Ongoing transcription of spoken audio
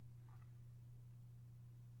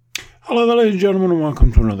Hello there, ladies and gentlemen, and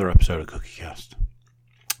welcome to another episode of CookieCast.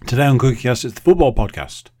 Today on CookieCast, it's the football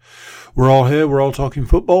podcast. We're all here, we're all talking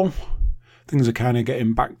football. Things are kind of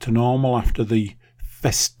getting back to normal after the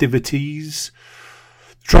festivities.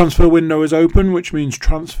 The transfer window is open, which means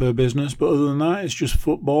transfer business, but other than that, it's just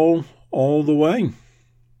football all the way.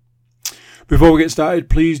 Before we get started,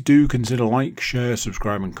 please do consider like, share,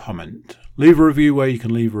 subscribe and comment. Leave a review where you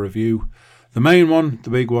can leave a review. The main one, the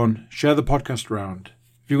big one, share the podcast around.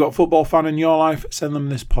 If you've got a football fan in your life, send them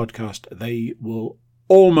this podcast. They will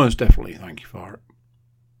almost definitely thank you for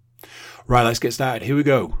it. Right, let's get started. Here we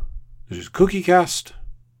go. This is CookieCast,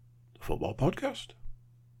 the football podcast.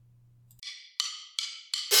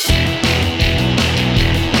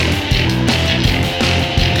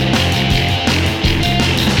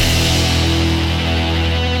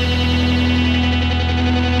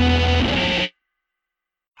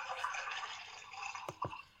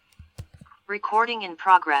 Recording in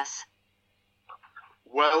progress.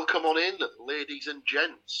 Welcome on in, ladies and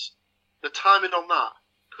gents. The timing on that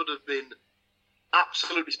could have been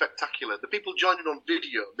absolutely spectacular. The people joining on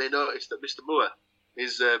video may notice that Mr. Moore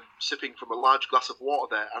is sipping from a large glass of water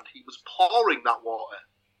there, and he was pouring that water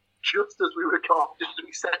just as we record, just as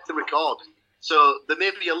we set to record. So there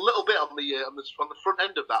may be a little bit on the front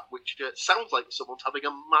end of that, which sounds like someone's having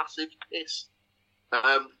a massive piss.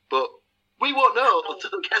 But we won't know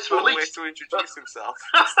until it gets released. Way to introduce himself.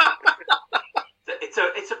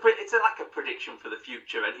 It's like a prediction for the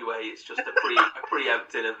future. Anyway, it's just a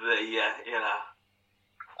preempting of the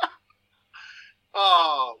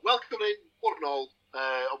Oh, welcome in, one and all.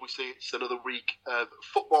 Obviously, it's another week of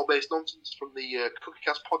football-based nonsense from the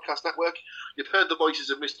CookieCast podcast network. You've heard the voices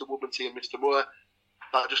of Mr. Woodmansey and Mr. Moore.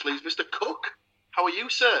 That just leaves Mr. Cook. How are you,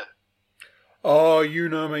 sir? Oh, you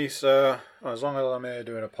know me, sir. As long as I'm here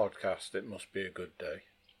doing a podcast, it must be a good day.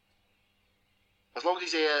 As long as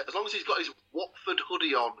he's here, as long as he's got his Watford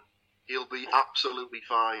hoodie on, he'll be absolutely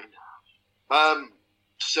fine.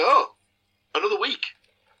 So, another week,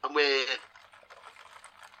 and we're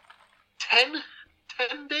 10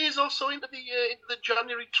 days or so into the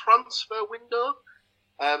January transfer window.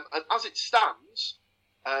 And as it stands,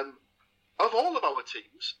 of all of our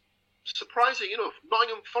teams, surprising enough,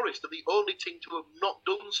 Nottingham Forest are the only team to have not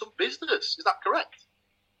done some business. Is that correct?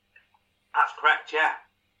 That's correct, yeah.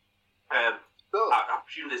 I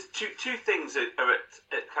presume there's two things are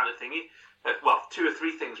at kind of thingy. Two or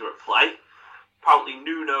three things are at play. Apparently,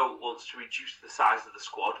 Nuno wants to reduce the size of the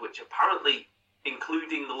squad, which apparently,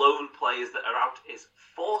 including the loan players that are out, is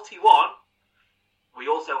 41. We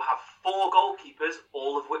also have 4 goalkeepers,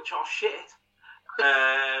 all of which are shit.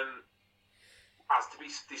 As to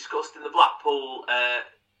be discussed in the Blackpool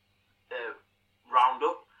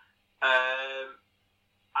roundup.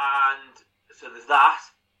 And so there's that.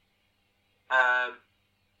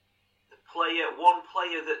 One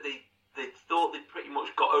player that they thought they'd pretty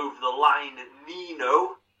much got over the line,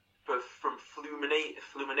 Nino, from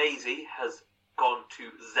Fluminense, has gone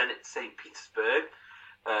to Zenit St. Petersburg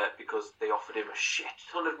because they offered him a shit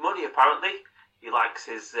ton of money, apparently. He likes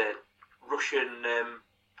his Russian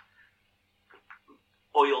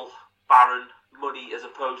oil baron money as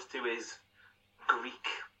opposed to his Greek,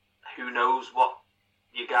 who knows what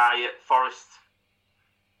your guy at Forest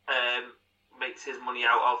makes his money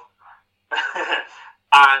out of.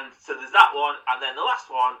 And so there's that one, and then the last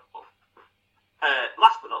one,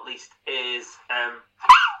 last but not least, is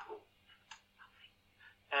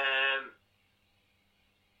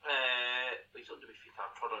please don't do me feet,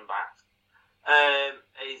 I'm trotting back.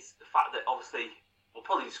 Is the fact that obviously we'll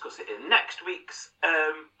probably discuss it in next week's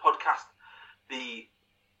podcast. The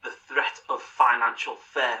threat of financial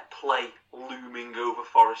fair play looming over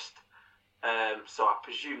Forest. So I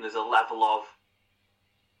presume there's a level of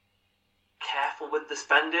careful with the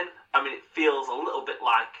spending. I mean, it feels a little bit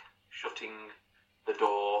like shutting the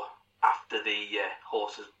door after the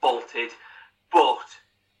horse has bolted. But,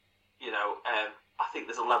 I think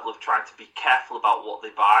there's a level of trying to be careful about what they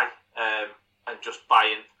buy and just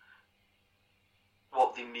buying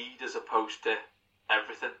what they need as opposed to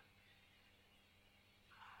everything.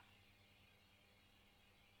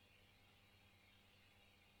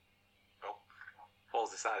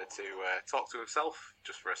 Paul's decided to talk to himself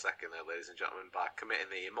just for a second there, ladies and gentlemen, by committing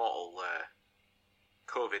the immortal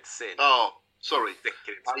COVID sin. Oh, sorry.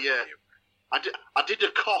 I did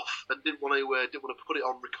a cough and didn't want to put it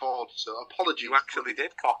on record, so apologies. You actually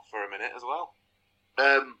did cough for a minute as well.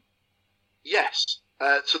 Yes.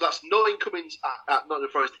 So that's no incomings at Nottingham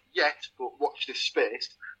Forest yet, but watch this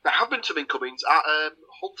space. There have been some incomings at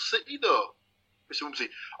Hull City, though. Mr. Woodmansey.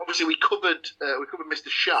 Obviously, we covered Mr.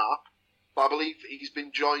 Sharp, but I believe he's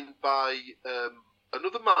been joined by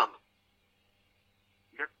another man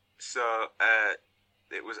So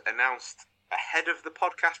it was announced ahead of the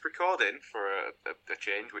podcast recording for a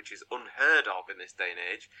change, which is unheard of in this day and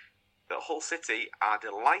age, that Hull City are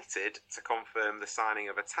delighted to confirm the signing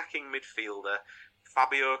of attacking midfielder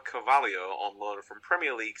Fabio Carvalho on loan from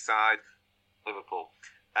Premier League side Liverpool.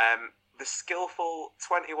 The skillful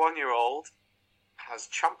 21-year-old has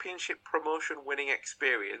championship promotion winning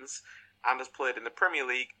experience and has played in the Premier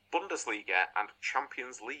League, Bundesliga and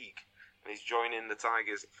Champions League. And he's joining the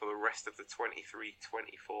Tigers for the rest of the 23-24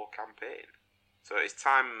 campaign. So his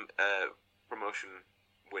time promotion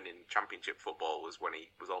winning championship football was when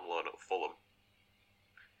he was on loan at Fulham.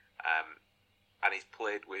 And he's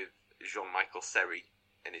played with Jean-Michel Seri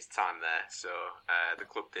in his time there. So the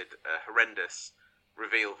club did a horrendous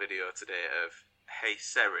reveal video today of Hey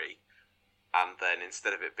Seri, and then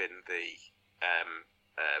instead of it being the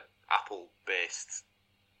Apple-based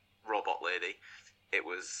robot lady, it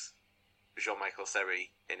was Jean-Michel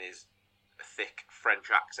Seri in his thick French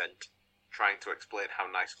accent trying to explain how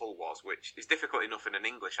nice Hull was, which is difficult enough in an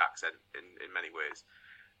English accent in many ways.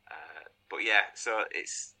 But yeah, so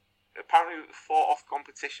it's apparently fought off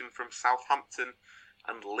competition from Southampton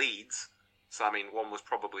and Leeds. So I mean, one was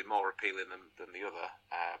probably more appealing than the other.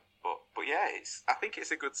 But yeah, I think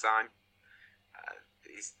it's a good sign.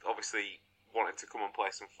 He's obviously wanted to come and play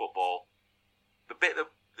some football. The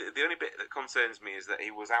only bit that concerns me is that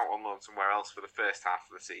he was out on loan somewhere else for the first half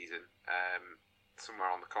of the season,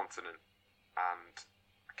 somewhere on the continent, and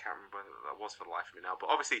I can't remember whether that was for the life of me now.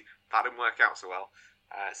 But obviously that didn't work out so well.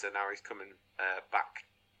 So now he's coming back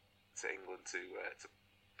to England to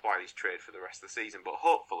ply his trade for the rest of the season. But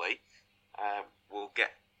hopefully we'll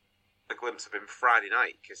get a glimpse of him Friday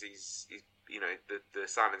night, because he's the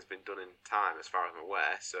signing's been done in time as far as I'm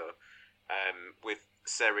aware. So with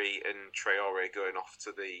Seri and Traore going off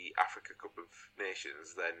to the Africa Cup of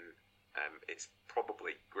Nations, then it's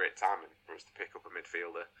probably great timing for us to pick up a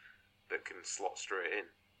midfielder that can slot straight in.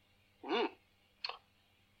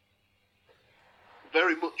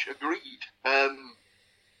 Very much agreed. I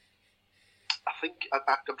think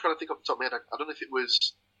I'm trying to think off the top of my head. I don't know if it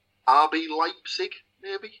was RB Leipzig,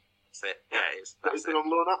 maybe. That's it. Yeah, it is. That he's been on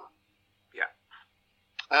loan at. Yeah.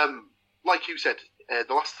 Like you said,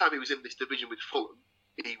 the last time he was in this division with Fulham,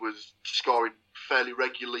 he was scoring fairly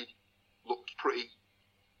regularly. Looked pretty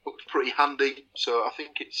handy. So I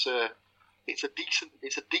think it's a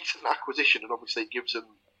decent acquisition, and obviously it gives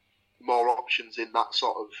them more options in that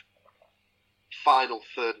sort of final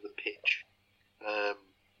third of the pitch.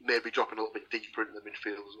 Maybe dropping a little bit deeper into the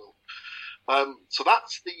midfield as well. So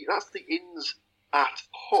that's the ins at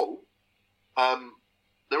Hull.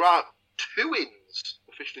 There are 2 ins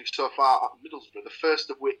officially so far at Middlesbrough. The first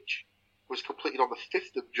of which was completed on the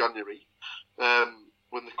 5th of January,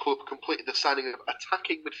 when the club completed the signing of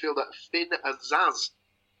attacking midfielder Finn Azaz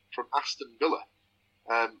from Aston Villa.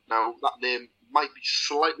 Now that name might be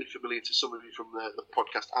slightly familiar to some of you from the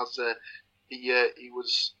podcast, as he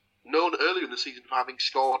was known earlier in the season for having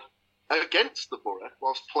scored against the Borough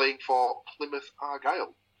whilst playing for Plymouth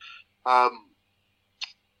Argyle.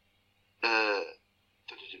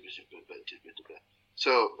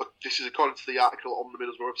 So this is according to the article on the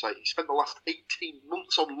Middlesbrough website. He spent the last 18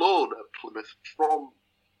 months on loan at Plymouth from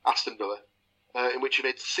Aston Villa, in which he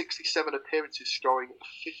made 67 appearances, scoring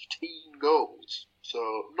 15 goals. So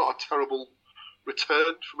not a terrible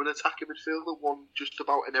return from an attacking midfielder, one just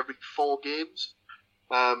about in every 4 games.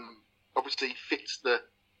 Obviously fits the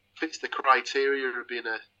criteria of being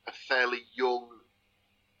a fairly young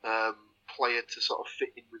player to sort of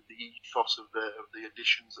fit in with the ethos of the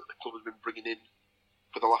additions that the club has been bringing in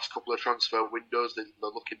for the last couple of transfer windows. They're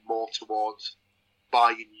looking more towards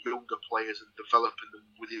buying younger players and developing them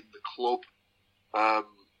within the club.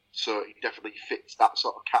 So he definitely fits that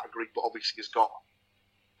sort of category, but obviously has got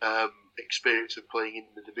experience of playing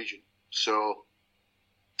in the division. So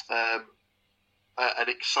an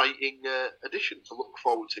exciting addition to look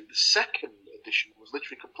forward to. The second edition was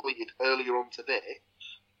literally completed earlier on today.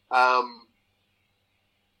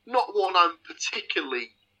 Not one I'm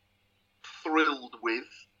particularly thrilled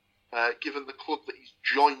with, given the club that he's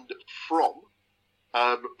joined from.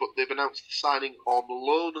 But they've announced the signing on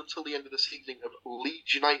loan until the end of the season of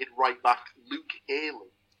Leeds United right back Luke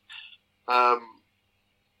Ayling. Has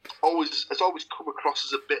always come across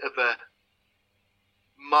as a bit of a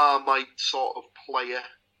Marmite sort of player,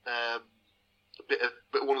 a bit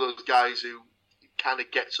one of those guys who kind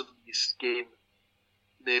of gets under your skin,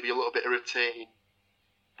 maybe a little bit irritating.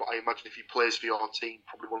 But I imagine if he plays for your team,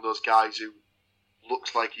 probably one of those guys who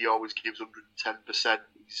looks like he always gives 110%.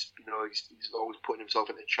 He's always putting himself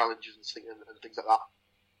into challenges and things like that.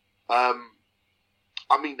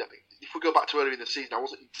 I mean, if if we go back to earlier in the season, I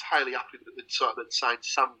wasn't entirely happy that they'd signed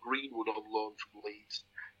Sam Greenwood on loan from Leeds,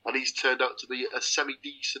 and he's turned out to be a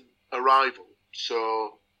semi-decent arrival.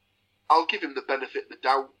 So I'll give him the benefit of the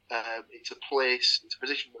doubt. It's a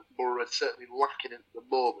position that Borough are certainly lacking at the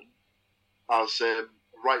moment, as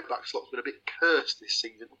right-back slot's been a bit cursed this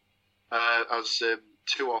season, as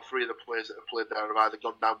 2 or 3 of the players that have played there have either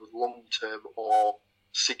gone down with long-term or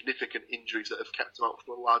significant injuries that have kept them out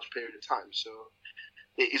for a large period of time. So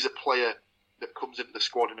it is a player that comes into the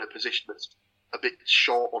squad in a position that's a bit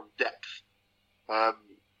short on depth.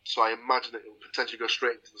 So I imagine that he'll potentially go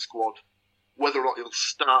straight into the squad. Whether or not he'll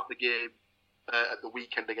start the game at the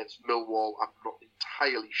weekend against Millwall, I'm not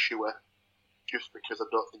entirely sure, just because I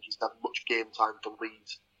don't think he's had much game time for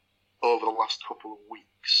Leeds over the last couple of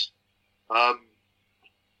weeks. But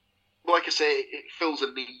like I say, it fills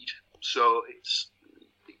a need, so it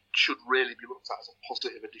should really be looked at as a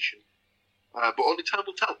positive addition. But only time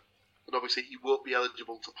will tell. And obviously he won't be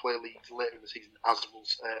eligible to play Leeds later in the season, as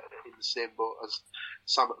was in the same boat as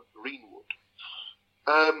Sam Greenwood.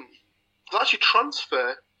 That's your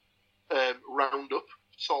transfer roundup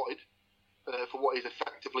sorted for what is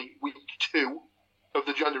effectively week 2 of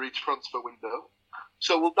the January transfer window.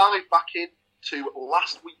 So we'll dive back into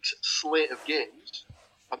last week's slate of games,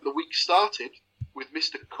 and the week started with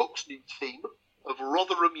Mr. Cook's new team of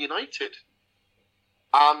Rotherham United.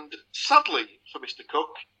 And sadly for Mr.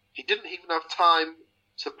 Cook, he didn't even have time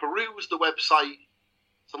to peruse the website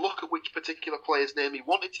to look at which particular player's name he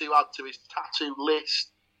wanted to add to his tattoo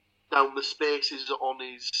list down the spaces on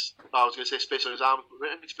his, I was going to say space on his arms, but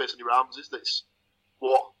really space on your arms is this,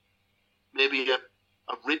 what, maybe a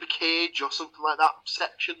rib cage or something like that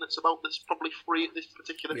section that's probably free at this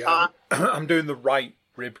particular time. I'm doing the right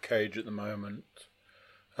rib cage at the moment.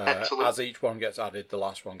 Excellent. As each one gets added, the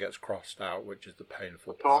last one gets crossed out, which is the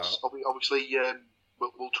painful part. Of course, part. Obviously,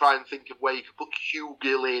 we'll try and think of where you could put Hugh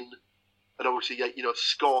Gill in, and obviously,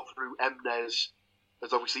 score through Emnes,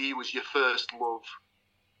 as obviously he was your first love,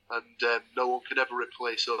 and no one can ever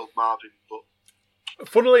replace old Marvin. But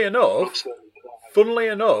funnily enough,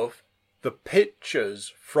 the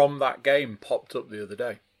pictures from that game popped up the other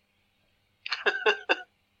day.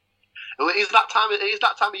 Well, it is that time of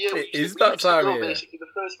year. It is that time of year. Basically,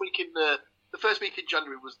 the first week in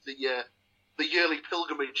January was the yearly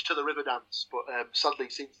pilgrimage to the river dance. But sadly,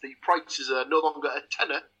 since the prices are no longer a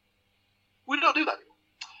tenner, we don't do that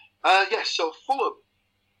anymore. Yes, so Fulham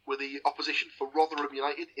were the opposition for Rotherham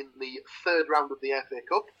United in the 3rd round of the FA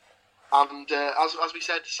Cup, and as we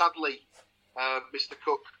said, sadly, Mr.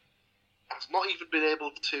 Cook has not even been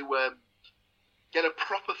able to get a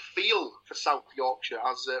proper feel for South Yorkshire,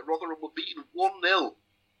 as Rotherham were beaten 1-0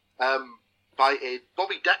 by a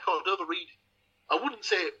Bobby Deckard over Reed. I wouldn't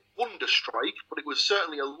say wonder strike, but it was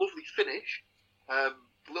certainly a lovely finish. A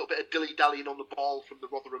little bit of dilly-dallying on the ball from the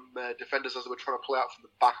Rotherham defenders as they were trying to play out from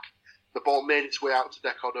the back. The ball made its way out to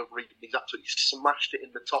Deckard over Reed, and he's absolutely smashed it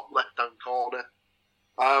in the top left-hand corner.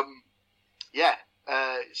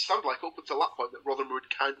 It sounded like up until that point that Rotherham had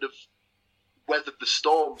kind of weathered the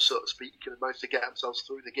storm, so to speak, and managed to get themselves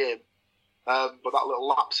through the game. But that little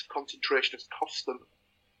lapse of concentration has cost them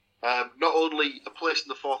not only a place in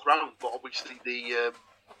the 4th round, but obviously the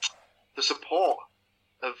support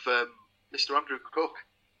of Mr. Andrew Cook.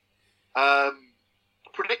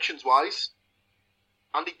 Predictions-wise,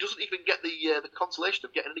 and he doesn't even get the consolation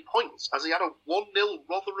of getting any points, as he had a 1-0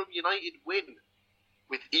 Rotherham United win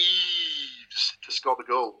with ease to score the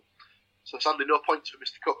goal. So sadly, no points for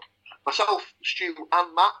Mr. Cook. Myself, Stu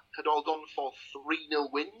and Matt had all gone for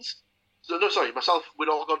 3-0 wins. Myself, we'd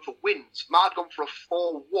all gone for wins. Matt had gone for a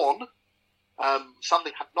 4-1.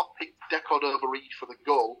 Sadly, had not picked Deckard over Reed for the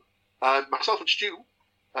goal. Myself and Stu,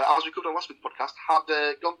 as we covered on last week's podcast, had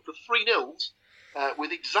gone for 3-0s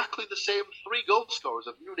with exactly the same 3 goal scorers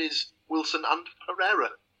of Muniz, Wilson and Pereira.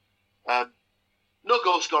 No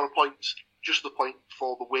goal scorer points, just the point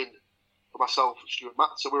for the win for myself, Stu and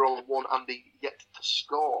Matt. So we're all 1 Andy yet to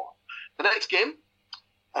score. The next game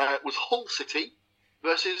was Hull City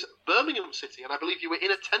versus Birmingham City, and I believe you were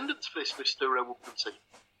in attendance for this, Mr. Wilkinson.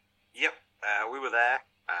 Yep, we were there,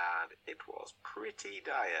 and it was pretty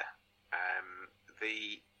dire.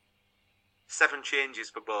 The 7 changes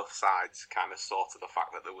for both sides kind of saw to the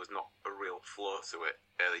fact that there was not a real flow to it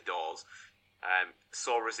early doors.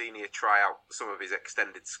 Saw Rosinia try out some of his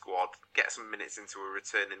extended squad, get some minutes into a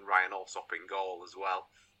returning Ryan Alsop in goal as well.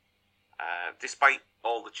 Despite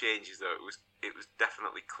all the changes, though, it was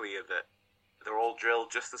definitely clear that they're all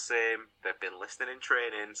drilled just the same. They've been listening in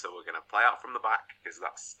training, so we're going to play out from the back because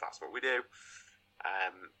that's what we do.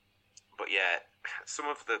 But yeah, some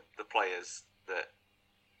of the players that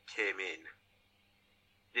came in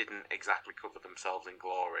didn't exactly cover themselves in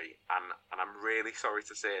glory, and I'm really sorry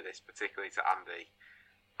to say this, particularly to Andy.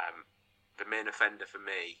 The main offender for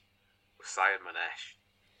me was Syed Manesh.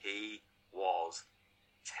 He was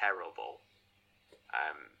terrible.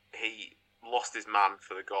 He lost his man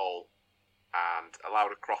for the goal and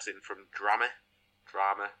allowed a cross in from Drama,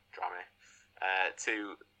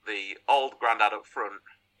 to the old grandad up front,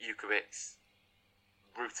 Jukovic.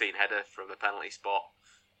 Routine header from the penalty spot.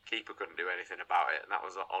 Keeper couldn't do anything about it, and that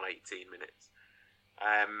was on 18 minutes.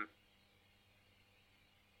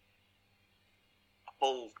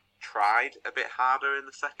 Hull tried a bit harder in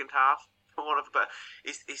the second half, but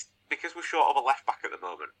it's because we're short of a left back at the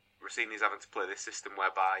moment. Rossini's having to play this system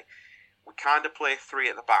whereby we kind of play three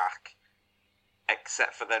at the back,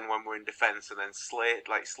 except for then when we're in defence, and then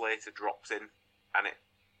Slater drops in, and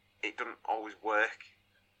it doesn't always work.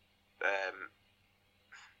 It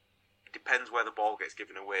depends where the ball gets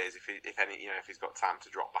given away, if he's got time to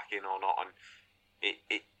drop back in or not, and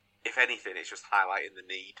if anything, it's just highlighting the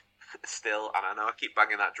need still. And I know I keep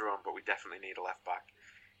banging that drum, but we definitely need a left back.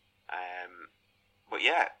 But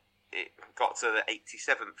yeah, it got to the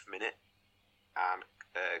 87th minute, and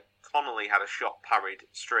Connolly had a shot parried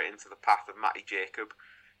straight into the path of Matty Jacob,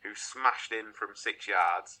 who smashed in from 6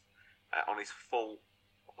 yards on his full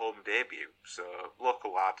home debut. So,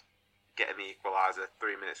 local lad getting the equaliser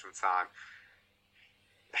 3 minutes from time.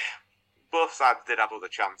 Both sides did have other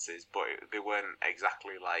chances, but they weren't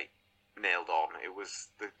exactly nailed on. It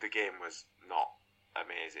was the game was not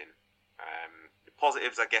amazing. The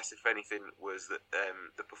positives, I guess, if anything, was that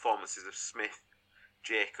the performances of Smith,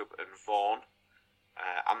 Jacob, and Vaughan,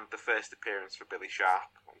 and the first appearance for Billy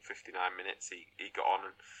Sharp on 59 minutes, he got on,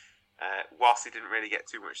 and whilst he didn't really get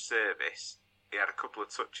too much service, he had a couple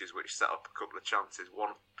of touches which set up a couple of chances.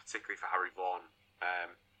 One particularly for Harry Vaughan,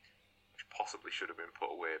 which possibly should have been put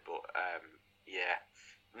away. But yeah,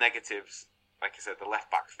 negatives, like I said, the left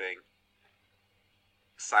back thing,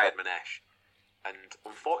 Syed Manesh, and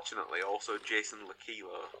unfortunately also Jason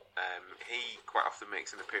Lakilo. He quite often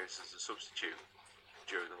makes an appearance as a substitute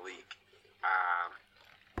during the league, and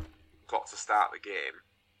got to start the game.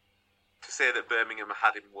 To say that Birmingham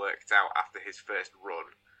had him worked out after his first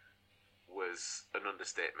run was an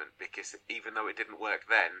understatement, because even though it didn't work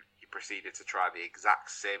then, he proceeded to try the exact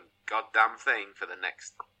same goddamn thing for the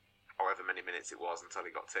next however many minutes it was until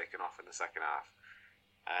he got taken off in the second half.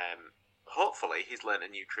 Hopefully he's learnt a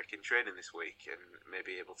new trick in training this week and may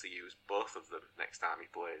be able to use both of them next time he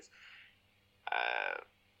plays.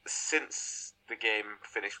 Since the game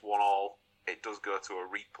finished 1-1, it does go to a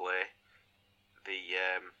replay. The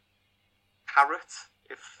carrot,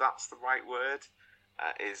 if that's the right word,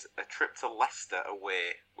 is a trip to Leicester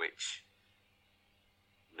away, which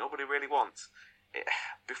nobody really wants.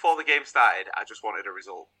 Before the game started, I just wanted a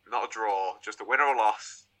result, not a draw, just a win or a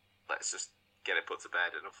loss. Let's just get it put to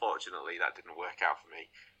bed, and unfortunately that didn't work out for me.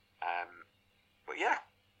 But yeah,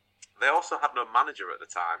 they also had no manager at the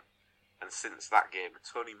time, and since that game,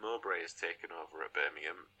 Tony Mowbray has taken over at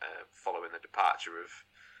Birmingham, following the departure of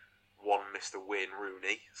one Mr. Wayne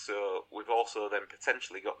Rooney. So we've also then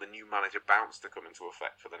potentially got the new manager bounce to come into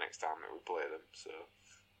effect for the next time that we play them. So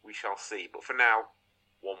we shall see. But for now,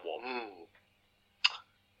 1-1.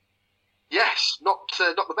 Yes, not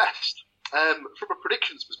the best. From a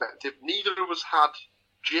predictions perspective, neither of us had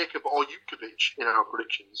Jacob or Jukovic in our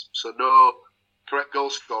predictions, so no correct goal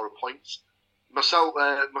scorer points. Myself,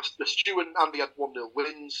 Stu and Andy had 1-0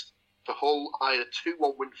 wins for Hull. I had a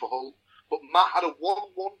 2-1 win for Hull. But Matt had a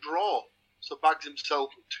 1-1 draw, so bags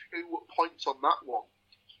himself 2 points on that one.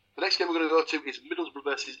 The next game we're going to go to is Middlesbrough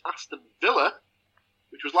versus Aston Villa,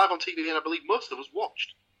 which was live on TV and I believe most of us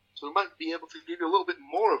watched. So we might be able to give you a little bit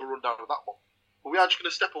more of a rundown of that one. But we are just going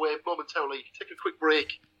to step away momentarily, take a quick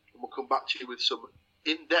break, and we'll come back to you with some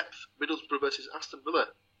in-depth Middlesbrough versus Aston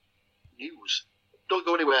Villa news. Don't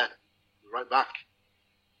go anywhere. We'll be right back.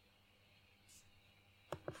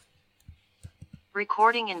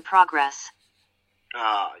 Recording in progress.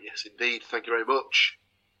 Ah, yes, indeed. Thank you very much.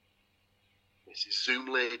 This is Zoom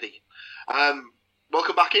Lady.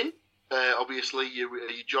 Welcome back in. Obviously, you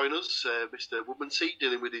join us, Mr. Woodmansey,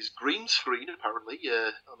 dealing with his green screen, apparently.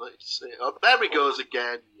 There he goes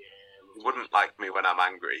again. Yeah, You wouldn't like me when I'm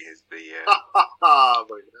angry, is the...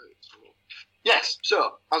 Very nice. Yes,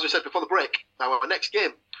 so, as we said before the break, our next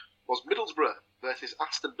game was Middlesbrough versus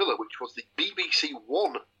Aston Villa, which was the BBC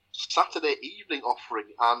One Saturday evening offering,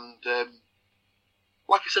 and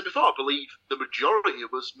like I said before, I believe the majority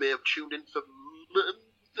of us may have tuned in for,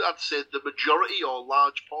 I'd say, the majority or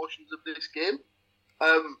large portions of this game.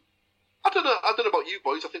 I don't know about you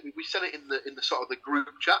boys. I think we said it in the sort of the group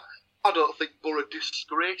chat. I don't think Borough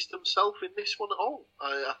disgraced themselves in this one at all.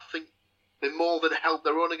 I think they more than held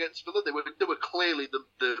their own against Villa. They were clearly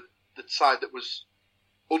the side that was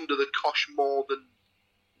under the cosh more than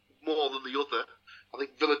the other. I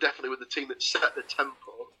think Villa definitely were the team that set the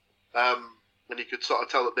tempo, and you could sort of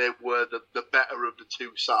tell that they were the better of the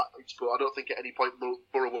two sides. But I don't think at any point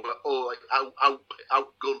Borough were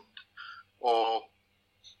outgunned or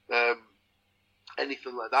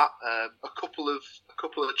anything like that. A couple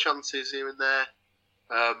of chances here and there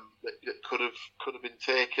that could have been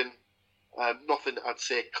taken. Nothing I'd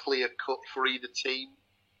say clear cut for either team.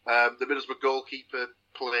 The Middlesbrough goalkeeper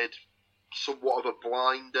played somewhat of a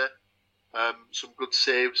blinder. Some good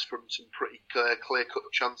saves from some pretty clear cut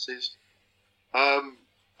chances. And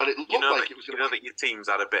it looked like it was going to. You know that your team's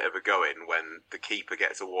had a bit of a go in when the keeper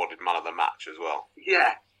gets awarded man of the match as well.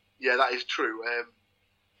 Yeah, that is true.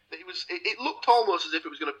 It looked almost as if it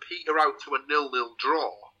was going to peter out to a 0-0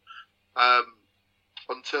 draw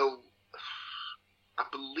until I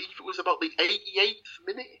believe it was about the 88th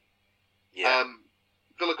minute. Yeah.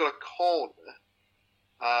 Villa got a corner,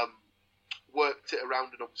 worked it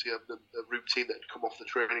around, and obviously the routine that had come off the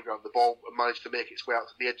training ground, the ball managed to make its way out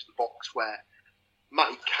to the edge of the box where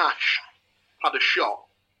Matty Cash had a shot.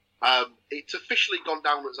 It's officially gone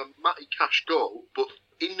down as a Matty Cash goal, but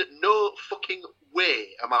in no fucking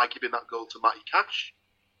way am I giving that goal to Matty Cash.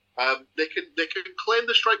 They can claim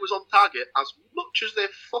the strike was on target as much as they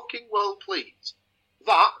fucking well please.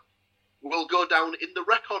 That will go down in the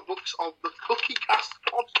record books of the Cookie Cast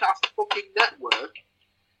podcast fucking network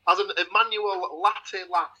as an Emmanuel Latte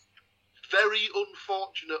Lath very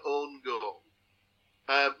unfortunate own goal.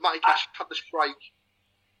 Matty Cash had the strike.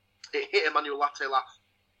 It hit Emmanuel Latte Lath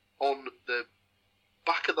on the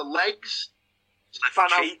back of the legs. Span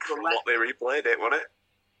cheek from what they replayed it, wasn't it?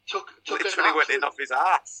 Took literally went in off his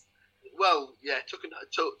ass. Well, yeah, took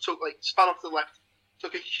like span off the left,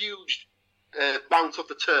 took a huge bounce off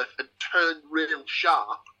the turf and turned real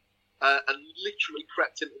sharp, and literally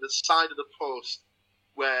crept into the side of the post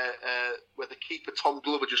where the keeper Tom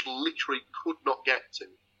Glover just literally could not get to.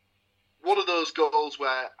 One of those goals where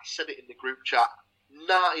I said it in the group chat.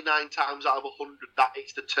 99 times out of 100, that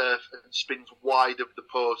hits the turf and spins wide of the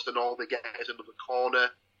post, and all they get is another corner.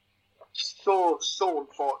 So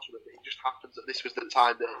unfortunate that it just happens that this was the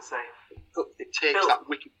time that it takes that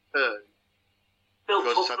wicked turn. Phil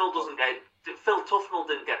Tufnell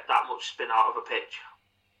didn't get that much spin out of a pitch.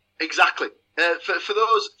 Exactly. For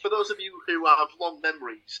those of you who have long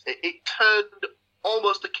memories, it turned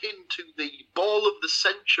almost akin to the ball of the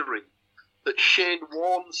century that Shane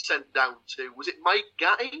Warne sent down to. Was it Mike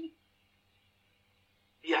Gatting?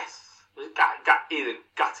 Yes. Was it either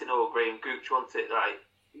Gatting or Graham Gooch, wasn't it? Right.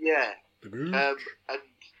 Yeah. And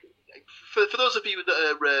for those of you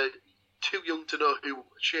that are too young to know who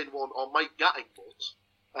Shane Warne or Mike Gatting was,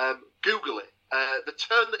 Google it. The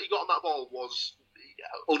turn that he got on that ball was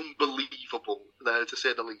unbelievable, to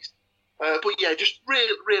say the least. But yeah, just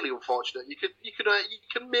really unfortunate. You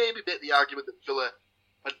can maybe make the argument that Villa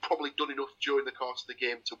had probably done enough during the course of the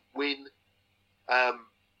game to win,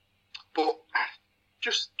 but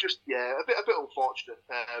just yeah, a bit unfortunate.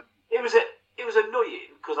 It was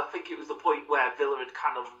annoying because I think it was the point where Villa had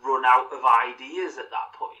kind of run out of ideas at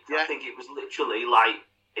that point. Yeah. I think it was literally like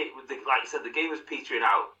you said, the game was petering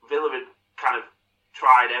out. Villa had kind of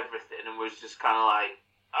tried everything and was just kind of like,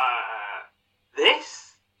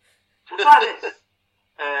 this? We'll try this.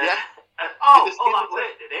 Yeah. That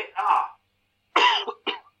worked, did it?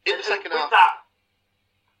 In the second half.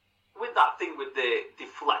 With that thing with the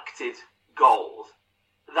deflected goals,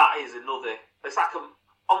 that is another. It's like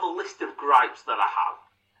on the list of gripes that I have.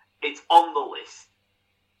 It's on the list.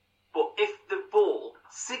 But if the ball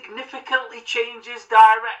significantly changes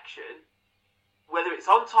direction, whether it's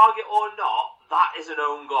on target or not, that is an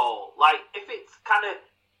own goal. Like if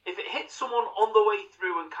it hits someone on the way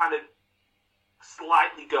through and kind of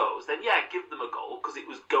slightly goes, then yeah, give them a goal because it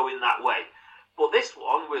was going that way. But this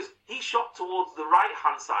one was, he shot towards the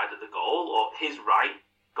right-hand side of the goal, or his right,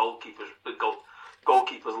 goalkeeper's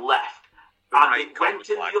left, and it went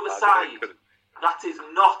in the other side. That is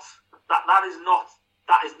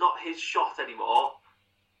not his shot anymore.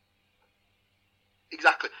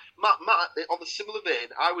 Exactly. Matt, on the similar vein,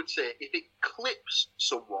 I would say if it clips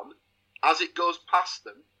someone as it goes past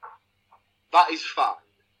them, that is fine.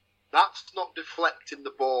 That's not deflecting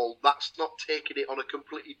the ball. That's not taking it on a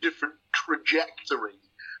completely different trajectory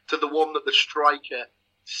to the one that the striker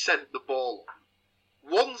sent the ball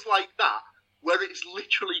on. Ones like that, where it's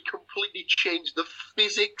literally completely changed the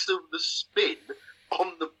physics of the spin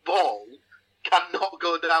on the ball, cannot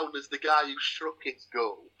go down as the guy who struck its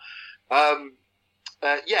goal.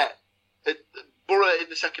 Borough in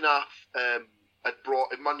the second half had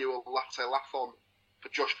brought Emmanuel Latte-Lath on for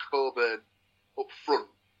Josh Coburn up front,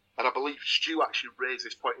 and I believe Stu actually raised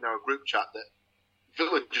this point in our group chat that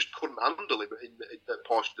Villa just couldn't handle him in the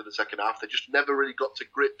portion of the second half. They just never really got to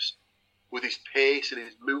grips with his pace and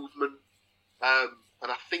his movement.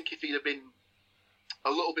 And I think if he'd have been a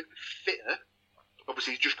little bit fitter,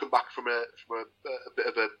 obviously he's just come back from a bit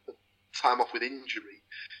of a time off with injury.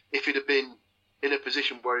 If he'd have been in a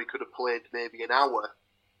position where he could have played maybe an hour,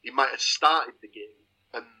 he might have started the game,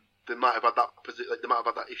 and they might have had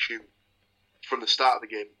that issue from the start of the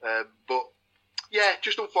game. But yeah,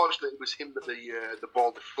 just unfortunately, it was him that the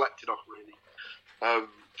ball deflected off really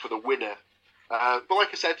for the winner. But like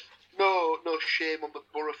I said, no shame on the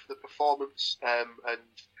Borough for the performance. And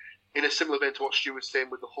in a similar vein to what Stu was saying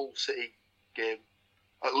with the Hull City game,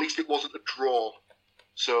 at least it wasn't a draw.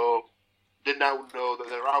 So they now know that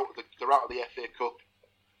they're out of the FA Cup.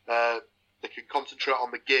 They can concentrate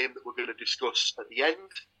on the game that we're going to discuss at the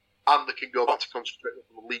end, and they can go back to concentrating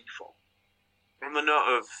on the league form. On the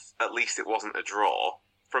note of at least it wasn't a draw,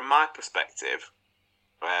 from my perspective,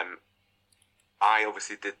 I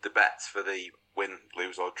obviously did the bets for the win,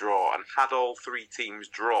 lose or draw, and had all three teams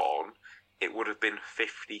drawn, it would have been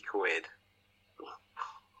 50 quid.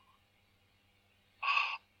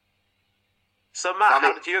 So Matt,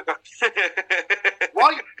 how did you go?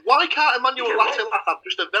 Why can't Emmanuel Latte-Lath have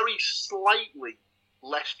just a very slightly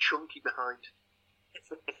less chunky behind?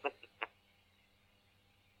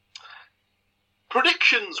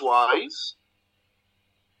 Predictions wise,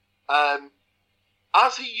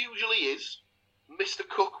 as he usually is, Mr.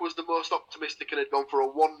 Cook was the most optimistic and had gone for a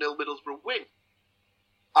 1-0 Middlesbrough win.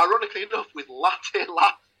 Ironically enough, with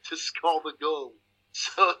Latte-Lath to score the goal.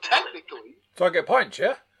 So technically... So I get points,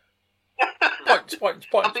 yeah? Points.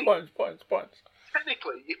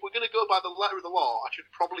 Technically, if we're going to go by the letter of the law, I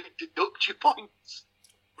should probably deduct your points.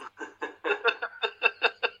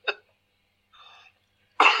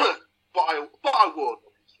 But I won't,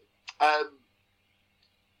 obviously.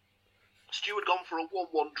 Stu had gone for a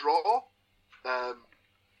 1-1 draw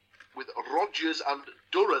with Rodgers and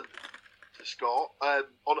Duran to score.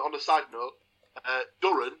 On a side note,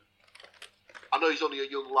 Duran, I know he's only a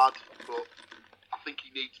young lad, but I think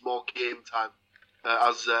he needs more game time,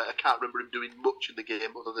 as I can't remember him doing much in the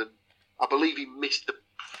game other than I believe he missed a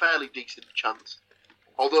fairly decent chance.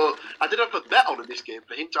 Although I did have a bet on in this game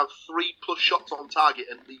for him to have 3+ shots on target,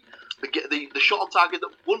 and the shot on target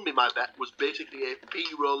that won me my bet was basically a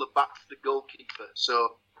P-roller back to the goalkeeper.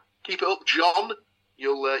 So keep it up, John.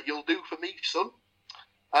 You'll do for me, son.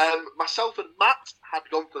 Myself and Matt had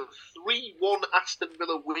gone for 3-1 Aston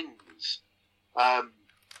Villa wins.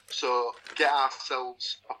 So get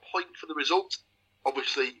ourselves a point for the result.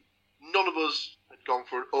 Obviously, none of us had gone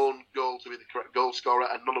for an own goal to be the correct goal scorer,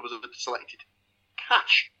 and none of us had selected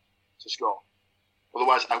cash to score.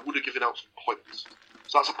 Otherwise, I would have given out some points.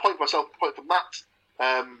 So that's a point for myself, a point for Matt.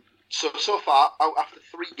 So far, out after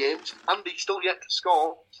 3 games, Andy still yet to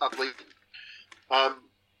score, sadly.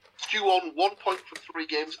 Stu on 1 point from 3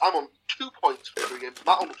 games. I'm on 2 points from 3 games.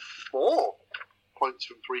 Matt on 4 points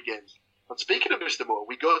from 3 games. And speaking of Mr. Moore,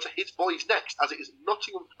 we go to his boys next, as it is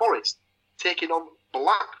Nottingham Forest taking on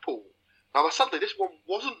Blackpool. Now, sadly, this one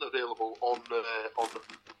wasn't available on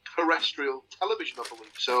terrestrial television, I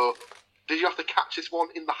believe. So, did you have to catch this one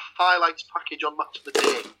in the highlights package on Match of the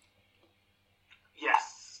Day?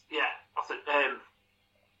 Yes, yeah. I think,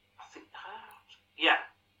 yeah.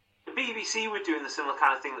 The BBC were doing the similar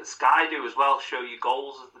kind of thing that Sky do as well, show you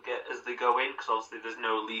goals as they go in, because obviously there's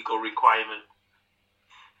no legal requirement,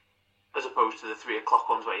 as opposed to the 3 o'clock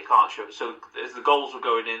ones where you can't show it. So as the goals were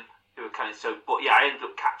going in, they were kind of so. But yeah, I ended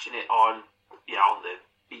up catching it on the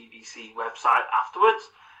BBC website afterwards.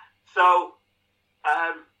 So,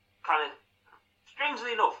 kind of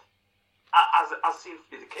strangely enough, as seems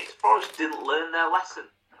to be the case, Forest didn't learn their lesson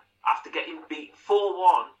after getting beat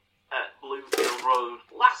 4-1 at Bloomfield Road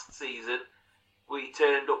last season. We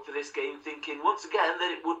turned up for this game thinking once again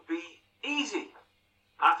that it would be easy.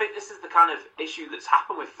 I think this is the kind of issue that's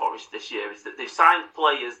happened with Forest this year, is that they've signed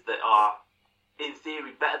players that are, in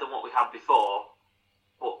theory, better than what we had before,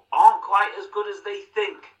 but aren't quite as good as they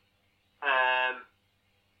think.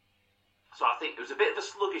 So I think it was a bit of a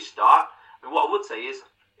sluggish start. I mean, what I would say is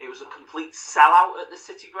it was a complete sellout at the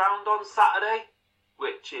City Ground on Saturday,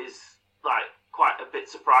 which is quite a bit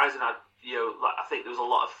surprising. I think there was a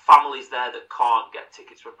lot of families there that can't get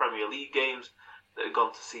tickets for Premier League games that have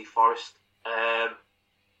gone to see Forest.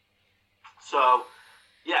 So,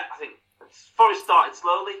 yeah, I think Forest started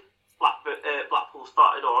slowly. Blackpool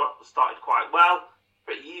started quite well,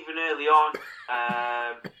 pretty even early on.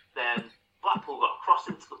 Then Blackpool got across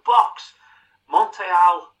into the box.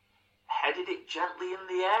 Montiel headed it gently in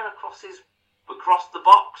the air across the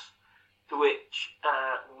box, to which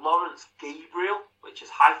Lawrence Gabriel, which is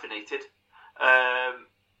hyphenated,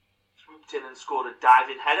 swooped in and scored a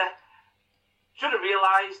diving header. Should have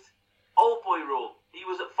realised, old boy rule. He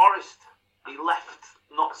was at Forest. He left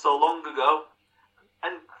not so long ago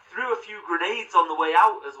and threw a few grenades on the way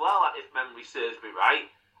out as well, if memory serves me right,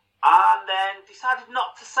 and then decided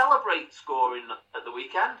not to celebrate scoring at the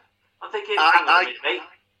weekend. I'm thinking, hang on a minute, mate.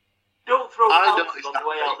 Don't throw pelters on the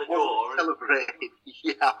way out the door. Celebrating.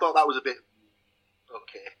 Yeah, I thought that was a bit...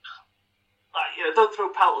 Okay. Don't throw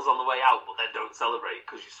pelters on the way out, but then don't celebrate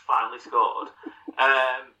because you finally scored.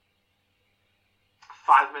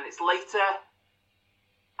 5 minutes later,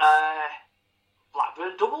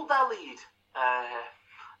 Blackburn doubled their lead.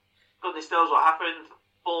 Goodness knows what happened.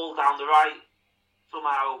 Ball down the right.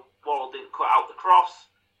 Somehow Worrell didn't cut out the cross.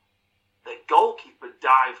 The goalkeeper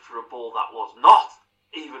dived for a ball that was not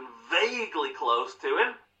even vaguely close to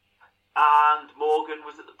him. And Morgan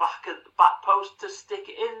was at the back post to stick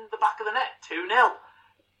it in the back of the net. 2-0.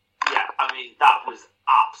 Yeah, I mean, that was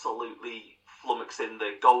absolutely flummoxing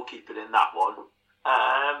the goalkeeper in that one.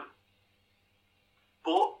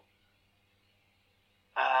 But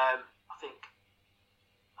I think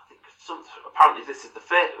apparently this is the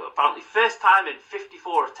first time in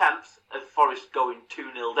 54 attempts of Forest going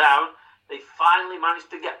 2-0 down, they finally managed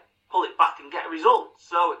to pull it back and get a result.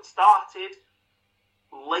 So it started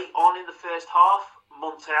late on in the first half.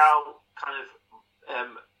 Montiel kind of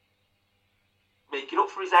making up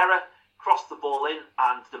for his error, crossed the ball in,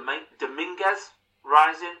 and Dominguez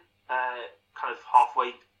rising kind of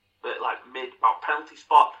halfway, like about penalty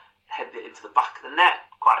spot, headed it into the back of the net.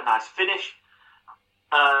 Quite a nice finish.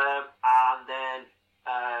 And then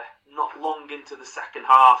not long into the second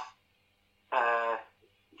half,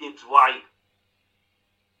 Gibbs White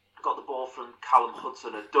got the ball from Callum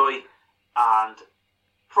Hudson-Odoi, and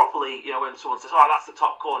properly, when someone says, "Oh, that's the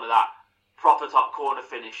top corner," that proper top corner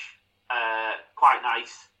finish, quite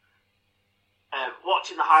nice.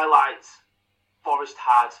 Watching the highlights, Forest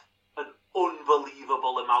had an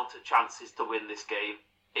unbelievable amount of chances to win this game.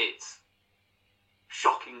 It's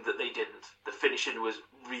shocking that they didn't. The finishing was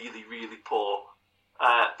really, really poor.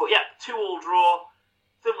 But yeah, 2-2 draw,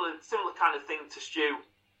 similar kind of thing to Stu.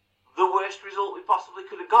 The worst result we possibly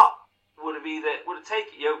could have got would have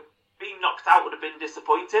taken, being knocked out would have been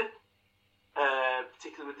disappointing,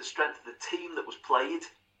 particularly with the strength of the team that was played.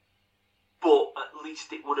 But at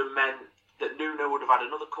least it would have meant that Nuno would have had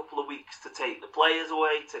another couple of weeks to take the players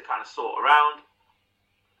away to kind of sort around.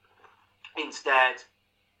 Instead,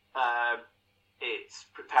 it's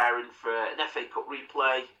preparing for an FA Cup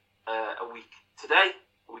replay a week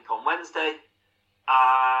on Wednesday,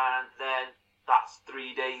 and then that's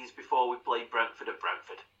 3 days before we play Brentford at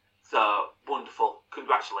Brentford. So, wonderful.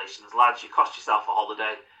 Congratulations, lads. You cost yourself a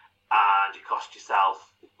holiday, and you cost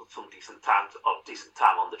yourself some decent time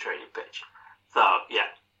on the training pitch. So, yeah,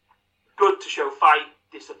 good to show fight.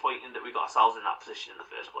 Disappointing that we got ourselves in that position in the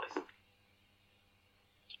first place.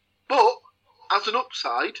 But, as an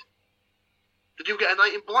upside, did you get a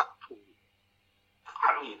night in Blackpool?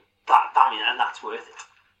 I mean, and that's worth it.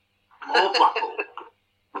 More Blackpool.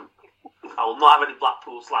 I will not have any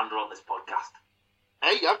Blackpool slander on this podcast.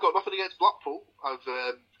 Hey, I've got nothing against Blackpool.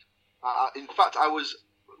 In fact, I was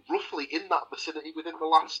roughly in that vicinity within the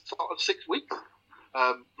last sort of 6 weeks.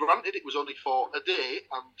 Granted, it was only for a day,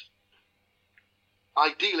 and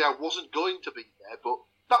ideally I wasn't going to be there, but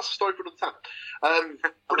that's a story for another time. I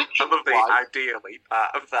love the ideally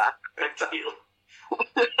part of that.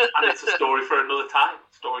 And it's a story for another time.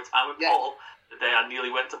 Story time with Paul. The day I nearly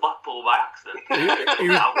went to Blackpool by accident.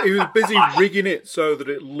 He was busy rigging it so that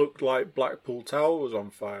it looked like Blackpool Tower was on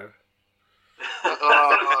fire.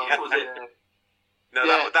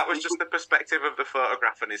 That was just the perspective of the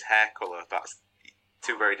photograph and his hair colour. That's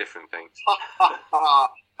two very different things.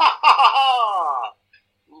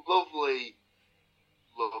 Lovely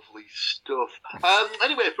stuff.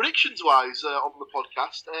 Anyway, predictions-wise on the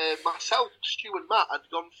podcast, myself, Stu and Matt had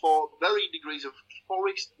gone for varying degrees of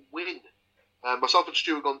Forest win. Myself and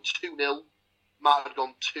Stu had gone 2-0. Matt had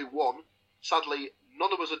gone 2-1. Sadly,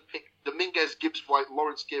 none of us had picked Dominguez, Gibbs White,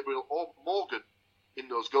 Lawrence Gabriel or Morgan in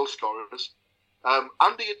those goal scorers.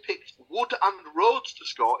 Andy had picked Wood and Rhodes to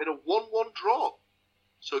score in a 1-1 draw.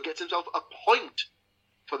 So he gets himself a point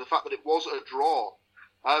for the fact that it was a draw.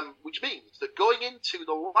 Which means that going into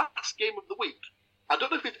the last game of the week, I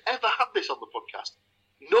don't know if we've ever had this on the podcast,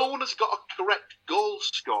 no one has got a correct goal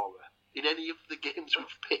scorer in any of the games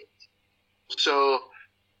we've picked. So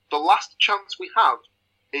the last chance we have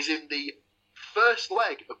is in the first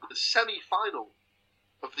leg of the semi-final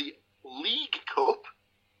of the League Cup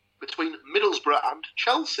between Middlesbrough and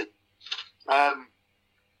Chelsea.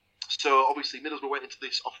 So obviously Middlesbrough went into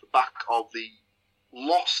this off the back of the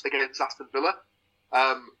loss against Aston Villa.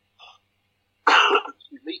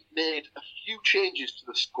 We made a few changes to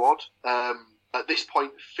the squad. At this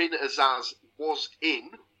point, Finn Azaz was in,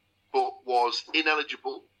 but was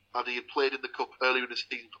ineligible, and he had played in the Cup earlier in the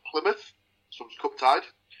season for Plymouth, so it was Cup tied.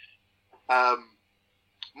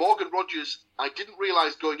 Morgan Rogers, I didn't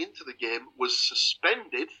realise going into the game, was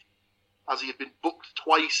suspended, as he had been booked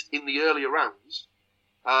twice in the earlier rounds,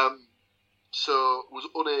 so was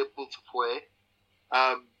unable to play.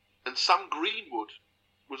 And Sam Greenwood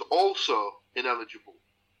was also ineligible,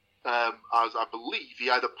 as I believe he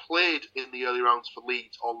either played in the early rounds for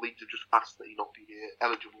Leeds or Leeds had just asked that he not be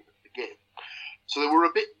eligible in the game. So they were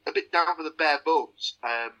a bit down for the bare bones.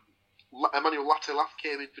 Emmanuel Latelaf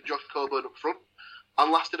came in for Josh Coburn up front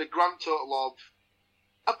and lasted a grand total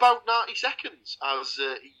of about 90 seconds as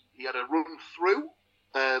he had a run through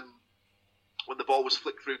when the ball was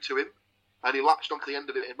flicked through to him, and he latched onto the end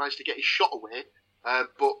of it and managed to get his shot away.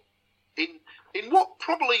 But in what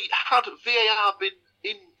probably, had VAR been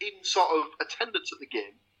in sort of attendance at the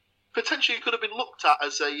game, potentially could have been looked at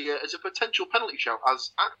as a potential penalty shout,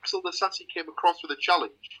 as Axel Nassasi came across with a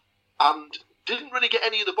challenge and didn't really get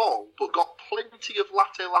any of the ball, but got plenty of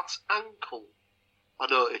Latelaf's ankle, I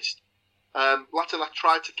noticed. Latelaf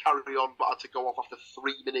tried to carry on, but had to go off after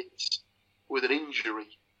 3 minutes with an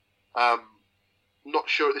injury. Not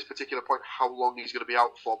sure at this particular point how long he's going to be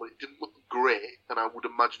out for, but it didn't look great, and I would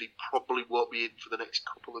imagine he probably won't be in for the next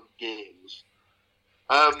couple of games.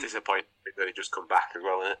 It's disappointing that he just come back as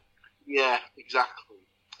well, isn't it? Yeah, exactly.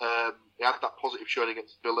 He had that positive showing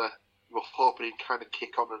against Villa. We were hoping he'd kind of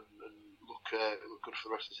kick on and look good for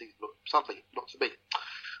the rest of the season, but sadly, not to be.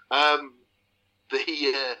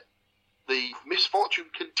 The misfortune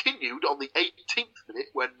continued on the 18th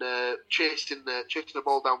minute when chasing the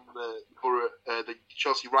ball down the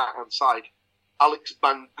Chelsea right-hand side. Alex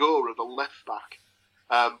Bangura, the left-back,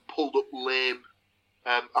 pulled up lame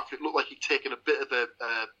after it looked like he'd taken a bit of a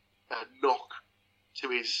knock to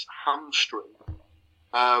his hamstring.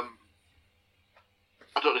 I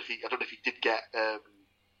don't know if he did get a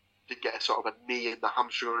sort of a knee in the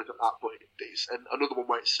hamstring or anything like that, but it's another one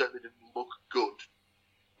where it certainly didn't look good.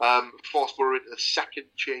 Forced Borough into the second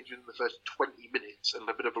change in the first 20 minutes and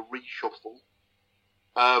a bit of a reshuffle.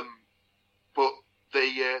 But they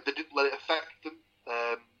didn't let it affect them.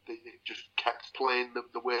 They just kept playing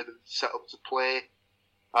the way that it's set up to play.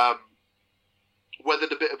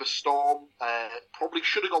 Weathered a bit of a storm. Probably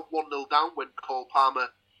should have got 1-0 down when Cole Palmer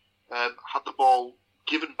had the ball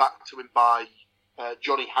given back to him by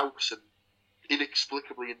Johnny Howson,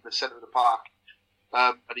 inexplicably in the centre of the park,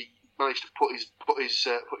 and he managed to put his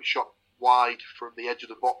shot wide from the edge of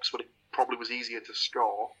the box when it probably was easier to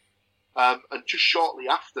score. And just shortly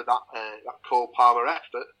after that Cole Palmer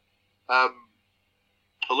effort, a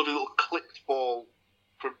lovely little clipped ball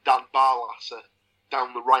from Dan Barlasser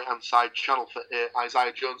down the right-hand side channel for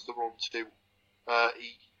Isaiah Jones to run to.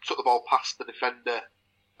 He took the ball past the defender,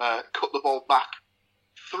 cut the ball back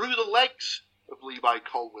through the legs of Levi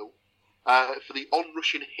Colwill for the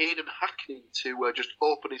on-rushing Hayden Hackney to just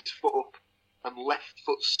open his foot up and left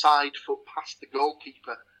foot, side foot past the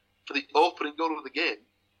goalkeeper for the opening goal of the game.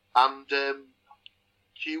 And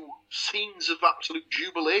cue scenes of absolute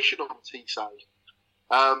jubilation on the Teesside.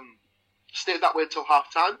 Stayed that way until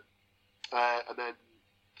half-time. And then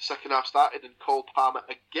the second half started, and Cole Palmer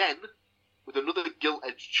again with another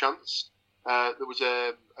gilt-edged chance. There was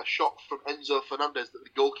a shot from Enzo Fernandez that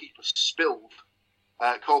the goalkeeper spilled.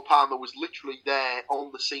 Cole Palmer was literally there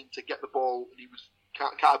on the scene to get the ball, and he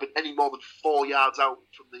can't have been any more than 4 yards out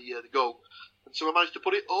from the goal, and so I managed to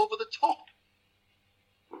put it over the top.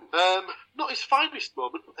 Not his finest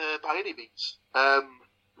moment by any means.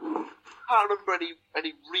 Can't remember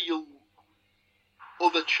any real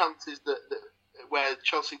other chances that where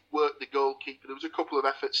Chelsea worked the goalkeeper. There was a couple of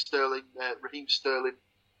efforts. Raheem Sterling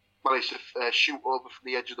managed to shoot over from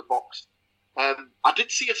the edge of the box. I did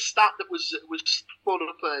see a stat that was thrown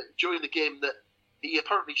up during the game that he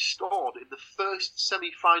apparently scored in the first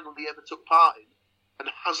semi-final he ever took part in, and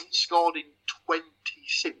hasn't scored in 20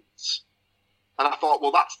 since. And I thought,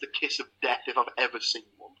 well, that's the kiss of death if I've ever seen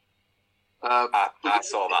one. I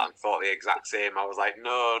saw that and thought the exact same. I was like,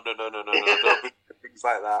 no, things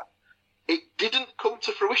like that. It didn't come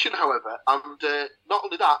to fruition, however, and not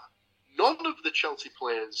only that, none of the Chelsea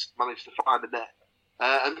players managed to find the net.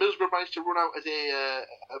 And Middlesbrough managed to run out as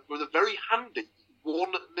with a very handy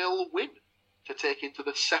 1-0 win to take into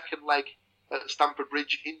the second leg at Stamford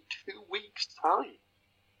Bridge in 2 weeks' time.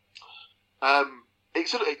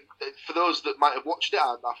 For those that might have watched it,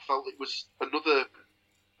 I felt it was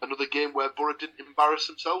another game where Borough didn't embarrass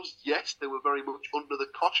themselves. Yes, they were very much under the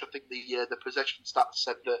cosh. I think the possession stats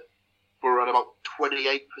said that Borough had about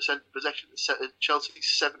 28% possession,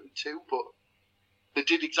 Chelsea's 72%, but they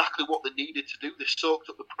did exactly what they needed to do. They soaked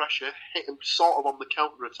up the pressure, hit them sort of on the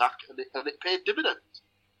counter-attack, and it paid dividends.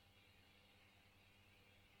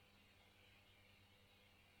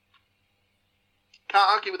 Can't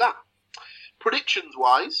argue with that.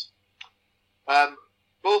 Predictions-wise,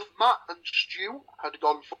 both Matt and Stu had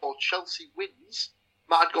gone for Chelsea wins.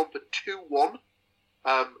 Matt had gone for 2-1.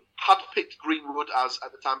 Had picked Greenwood, as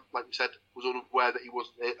at the time, like we said, was unaware that he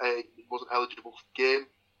wasn't eligible for the game.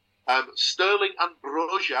 Sterling and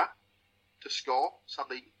Broja to score.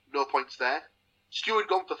 Sadly, no points there. Stu had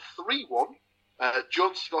gone for 3-1.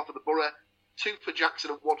 Jones to score for the Borough. 2 for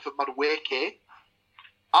Jackson and 1 for Madueke.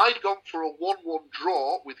 I'd gone for a 1-1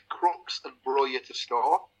 draw with Crooks and Broja to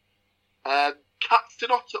score.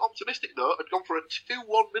 Captain Optimistic, though, had gone for a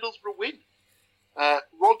 2-1 Middlesbrough win.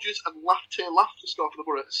 Rodgers and Laugh to score for the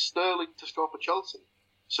Borough. Sterling to score for Chelsea.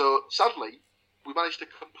 So, sadly, we managed to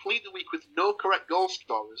complete the week with no correct goal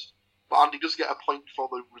scorers, but Andy does get a point for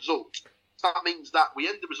the result. So that means that we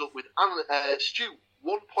end the result with Stu,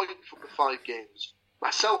 1 point from the 5 games.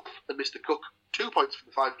 Myself and Mr. Cook, 2 points from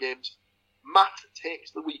the 5 games. Matt takes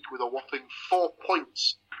the week with a whopping 4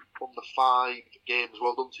 points from the 5 games.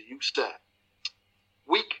 Well done to you, sir.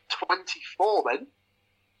 Week 24 then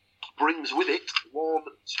brings with it 1,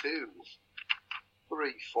 2,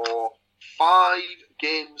 3, 4, 5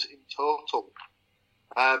 games in total.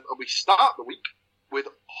 And we start the week with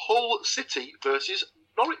Hull City versus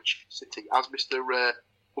Norwich City. As Mr.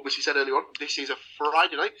 Publicity said earlier on, this is a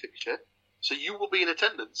Friday night fixture, so you will be in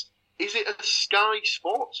attendance. Is it a Sky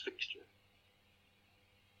Sports fixture?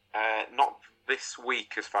 Not this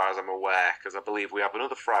week, as far as I'm aware, because I believe we have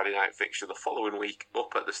another Friday night fixture the following week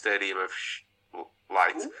up at the Stadium of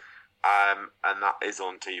Light, and that is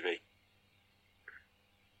on TV.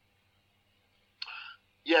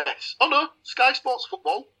 Yes. Oh no, Sky Sports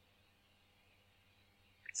Football.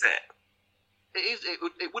 Is it? It is.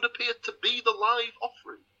 It would appear to be the live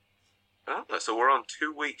offering. Oh, so we're on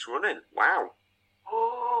 2 weeks running. Wow.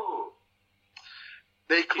 Oh.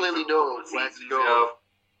 They clearly know where to go.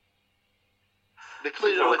 They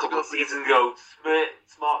clearly know where to go. Seasons ago,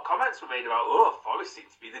 smart comments were made about, Forest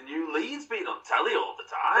seems to be the new Leeds being on telly all the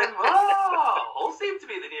time. Hull seem to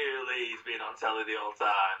be the new Leeds being on telly the whole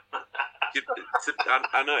time.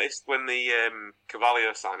 I noticed when the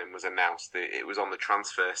Carvalho signing was announced, it was on the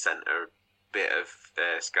Transfer Centre bit of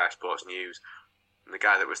Sky Sports News, and the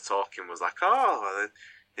guy that was talking was like,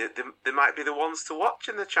 they might be the ones to watch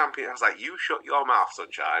in the Champions. I was like, you shut your mouth,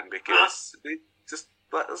 Sunshine, because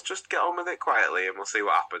let us just get on with it quietly and we'll see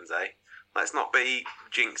what happens, eh? Let's not be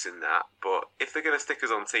jinxing that, but if they're going to stick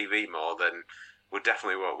us on TV more, then we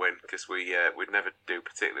definitely won't win, because we'd never do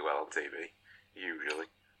particularly well on TV, usually.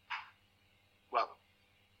 Well,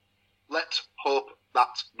 let's hope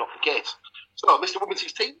that's not the case. So, Mr. Woodman's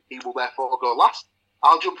team, he will therefore go last.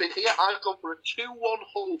 I'll jump in here. I've gone for a 2-1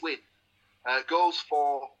 Hull win. Goes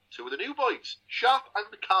for 2 of the new boys, Sharp and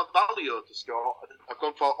Carvalho to score. I've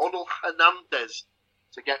gone for Onel Hernandez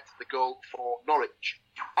to get the goal for Norwich.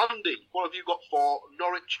 Andy, what have you got for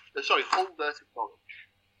Norwich? Hull versus Norwich.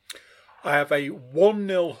 I have a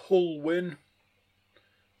 1-0 Hull win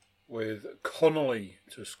with Connolly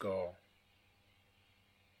to score.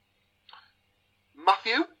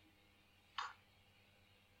 Matthew?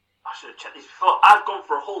 I should have checked this before. I've gone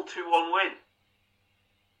for a Hull 2-1 win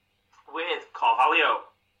with Carvalho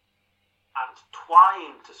and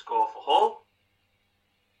Twine to score for Hull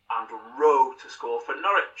and Rowe to score for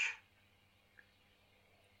Norwich.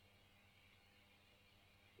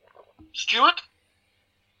 Stuart?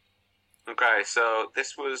 Okay, so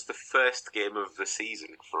this was the first game of the season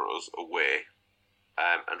for us away,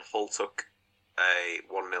 and Hull took a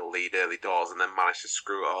 1-0 lead early doors and then managed to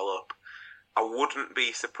screw it all up. I wouldn't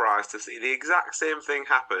be surprised to see the exact same thing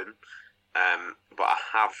happen, but I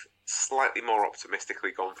have slightly more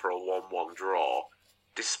optimistically gone for a 1-1 draw,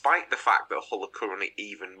 despite the fact that Hull are currently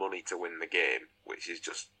even money to win the game, which is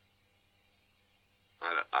just... I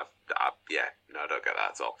don't get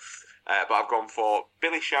that at all. But I've gone for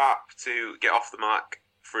Billy Sharp to get off the mark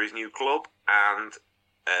for his new club, and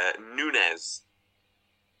Núñez.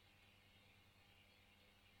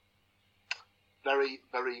 Very,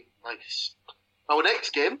 very nice. Our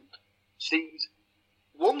next game sees,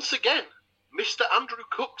 once again, Mr. Andrew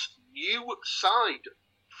Cook's new side,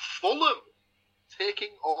 Fulham,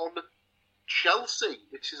 taking on Chelsea.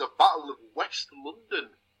 This is a battle of West London,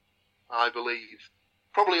 I believe.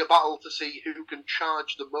 Probably a battle to see who can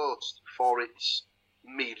charge the most for its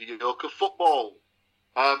mediocre football.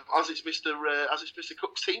 As it's Mr.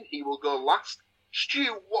 Cook's team, he will go last. Stu,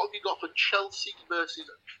 what have you got for Chelsea versus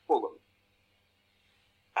Fulham?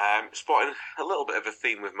 Spotting a little bit of a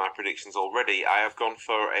theme with my predictions already. I have gone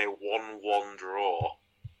for a 1-1 draw.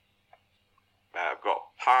 I've got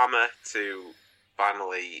Palmer to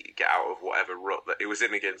finally get out of whatever rut that he was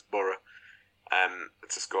in against Borough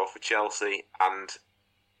to score for Chelsea, and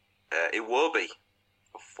Iwobi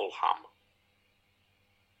for Fulham.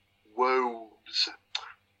 Woes.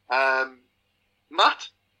 Matt?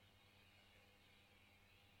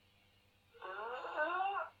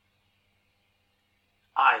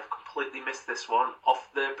 I've completely missed this one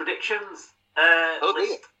off the predictions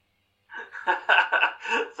list.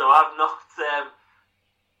 So I've not.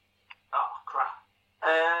 Oh crap!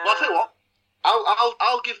 Well, I'll tell you what.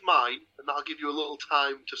 I'll give mine, and that'll give you a little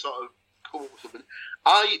time to sort of come up with something.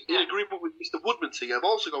 In agreement with Mr. Woodman's here, I've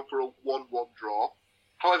also gone for a 1-1 draw.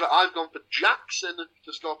 However, I've gone for Jackson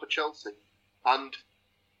to score for Chelsea, and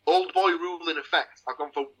old boy rule in effect. I've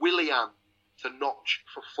gone for Willian to notch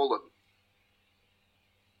for Fulham.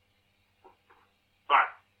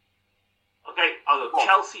 Right. Okay, I'll go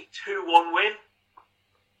Chelsea 2-1 win.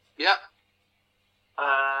 Yeah.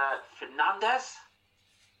 Fernandez.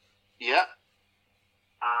 Yeah.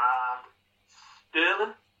 And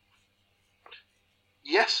Sterling.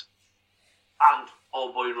 Yes. And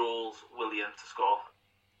Old Boy Rules William to score.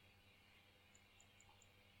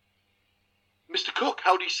 Mr. Cook,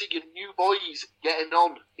 how do you see your new boys getting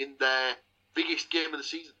on in their biggest game of the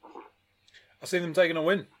season? I see them taking a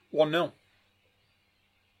win, 1-0.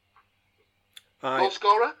 Goal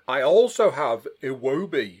scorer? I also have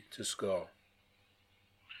Iwobi to score.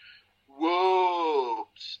 Whoa.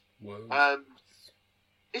 Whoa.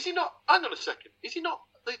 Is he not? Hang on a second. Is he not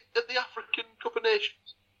at the African Cup of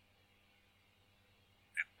Nations?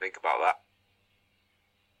 Think about that.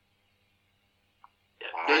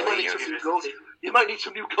 Yeah, you might need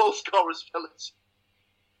some new goal scorers, fellas.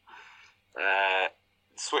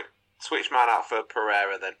 Switch man out for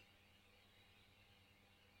Pereira then.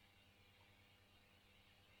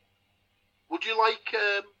 Would you like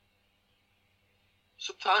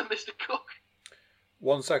some time, Mr. Cook?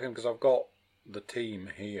 1 second, because I've got the team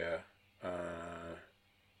here.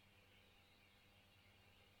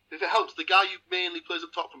 If it helps, the guy who mainly plays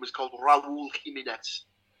up top from is called Raul Jimenez.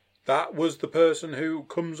 That was the person who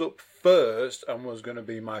comes up first and was going to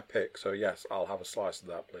be my pick. So yes, I'll have a slice of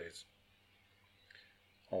that, please.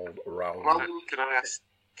 Old Raul. Can I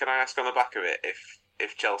ask on the back of it,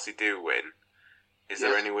 if Chelsea do win, is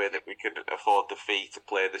there any way that we could afford the fee to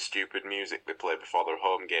play the stupid music they play before their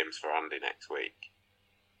home games for Andy next week?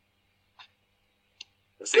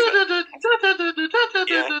 I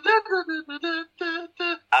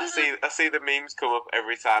see the memes come up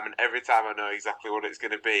every time, and every time I know exactly what it's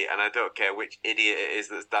going to be, and I don't care which idiot it is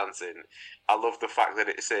that's dancing. I love the fact that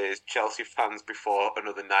it says Chelsea fans before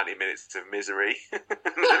another 90 minutes of misery.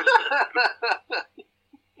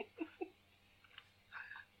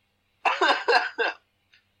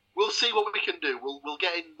 We'll see what we can do. We'll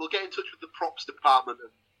get in touch with the props department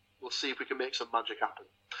and we'll see if we can make some magic happen.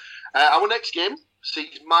 Our next game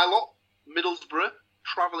sees my lot, Middlesbrough,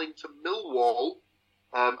 travelling to Millwall.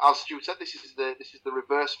 As Stuart said, this is the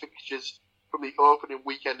reverse fixtures from the opening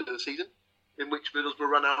weekend of the season, in which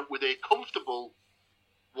Middlesbrough ran out with a comfortable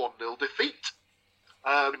 1-0 defeat.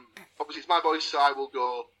 Obviously, it's my voice, so I will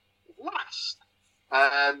go last.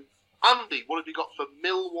 Andy, what have you got for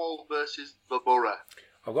Millwall versus the Borough?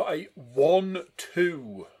 I've got a 1-2.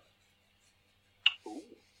 Ooh.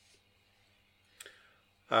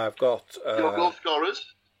 I've got Your goal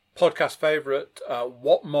scorers. Podcast favourite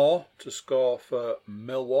Watmore to score for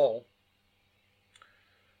Millwall.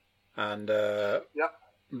 And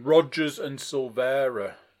Rogers and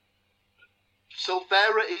Silvera.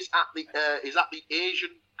 Silvera is at the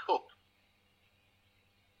Asian Cup.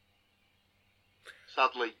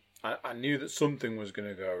 Sadly. I knew that something was going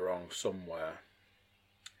to go wrong somewhere.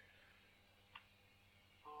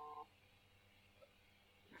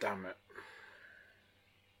 Damn it.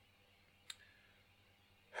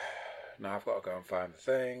 Now I've got to go and find the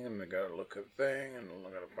thing, and I've got to look at the thing, and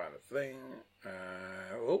I've got to find the thing.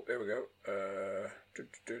 Oh, here we go.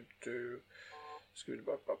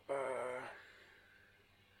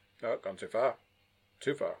 Oh, gone too far.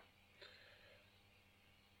 Too far.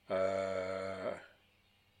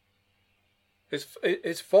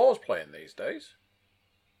 Is Fours playing these days?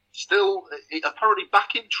 Still, apparently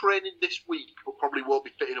back in training this week, but probably won't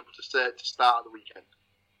be fitting up to start of the weekend.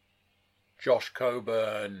 Josh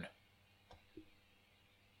Coburn.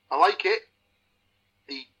 I like it.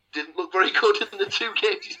 He didn't look very good in the 2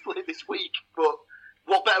 games he's played this week, but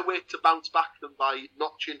what better way to bounce back than by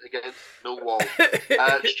notching against Millwall?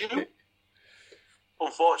 Stu?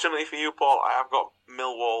 Unfortunately for you, Paul, I have got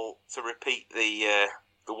Millwall to repeat the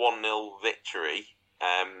 1-0 victory.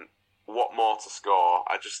 What more to score?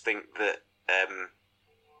 I just think that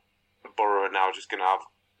Borough are now just going to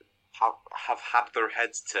have had their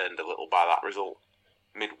heads turned a little by that result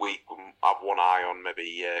midweek. Have one eye on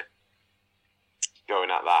maybe going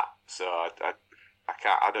at that. So I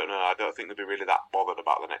can't. I don't know. I don't think they'll be really that bothered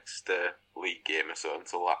about the next league game or so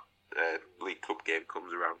until that League Cup game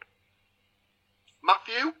comes around.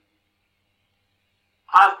 Matthew?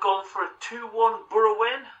 I've gone for a 2-1 Borough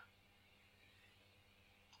win.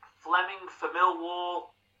 Fleming for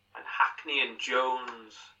Millwall and Hackney and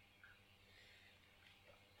Jones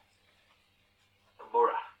for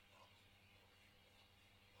Borough.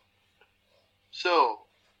 So,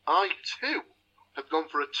 I too have gone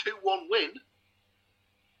for a 2-1 win,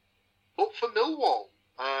 but for Millwall.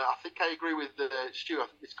 I think I agree with Stu. I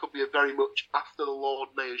think this could be a very much after the Lord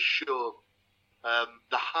Mayor's show.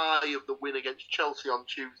 The high of the win against Chelsea on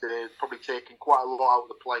Tuesday has probably taken quite a lot out of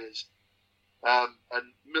the players. And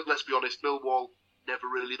let's be honest, Millwall, never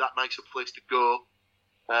really that nice a place to go.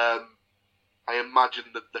 I imagine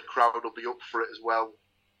that the crowd will be up for it as well.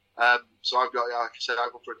 So I've got, like I said,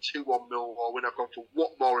 I've gone for a 2-1 Millwall win. I've gone for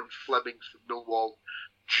Watmore and Fleming for Millwall,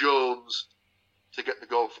 Jones to get the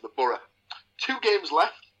goal for the Borough. 2 games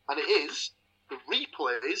left, and it is the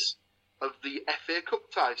replays of the FA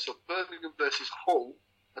Cup tie. So Birmingham versus Hull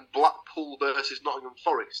and Blackpool versus Nottingham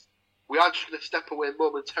Forest. We are just going to step away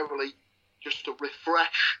momentarily just to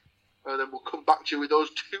refresh, and then we'll come back to you with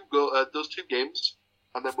those two games,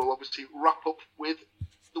 and then we'll obviously wrap up with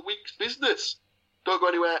the week's business. Don't go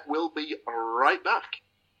anywhere. We'll be right back.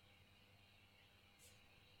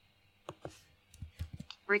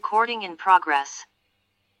 Recording in progress.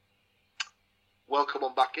 Welcome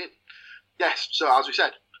on back in. Yes, so as we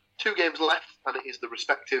said, 2 games left, and it is the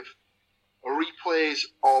respective replays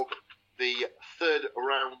of the 3rd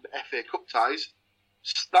round FA Cup ties,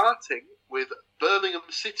 starting with Birmingham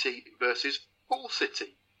City versus Hull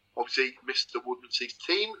City. Obviously, Mr. Woodmansey's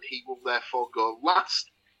team, he will therefore go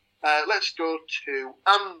last. Let's go to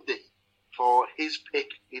Andy for his pick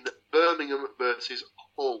in Birmingham versus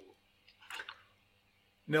Hull.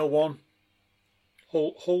 0-1.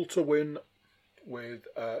 Hull to win with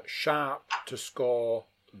Sharp to score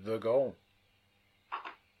the goal.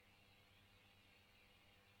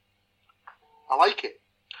 I like it.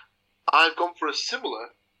 I've gone for a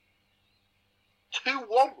similar 2-1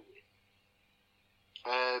 win.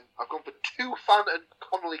 I've gone for Tufan and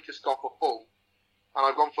Connolly to score for Hull, and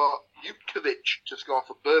I've gone for Jutkovic to score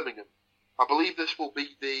for Birmingham. I believe this will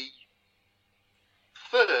be the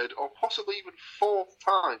 3rd or possibly even 4th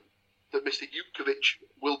time that Mr. Jutkovic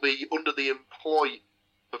will be under the employ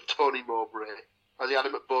of Tony Mowbray, as he had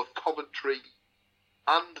him at both Coventry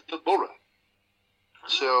and the Borough.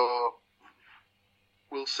 So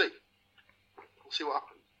we'll see. We'll see what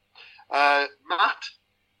happens. Matt?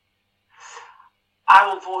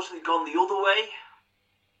 I've unfortunately gone the other way.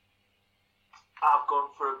 I've gone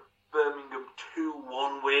for a Birmingham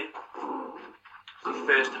 2-1 win. The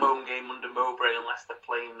first home game under Mowbray unless they're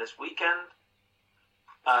playing this weekend.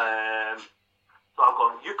 So I've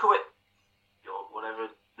gone Jukovic, or whatever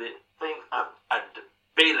the thing, and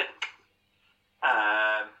Bielik.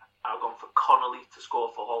 I've gone for Connolly to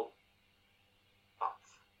score for Hull.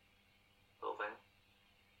 That's the whole thing.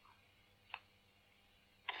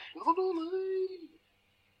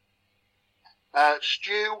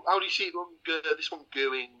 Stu, how do you see this one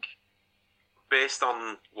going? Based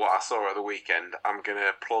on what I saw at the weekend, I'm going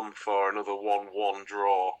to plumb for another 1-1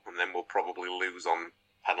 draw, and then we'll probably lose on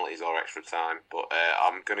penalties or extra time. But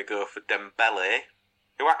I'm going to go for Dembele,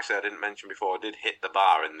 who actually I didn't mention before, did hit the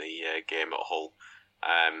bar in the game at Hull.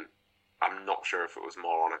 I'm not sure if it was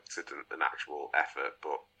more on accident than actual effort,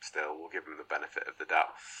 but still, we'll give him the benefit of the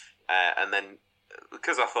doubt. And then,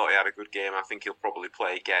 because I thought he had a good game, I think he'll probably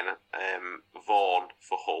play again. Vaughan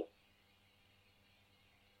for Hull.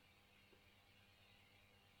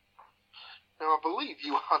 Now, I believe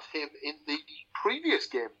you had him in the previous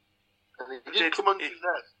game, and he didn't come on to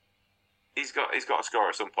that. He's got to score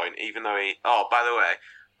at some point, even though he... Oh, by the way,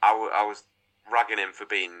 I was ragging him for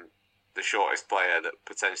being the shortest player that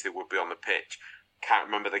potentially would be on the pitch. Can't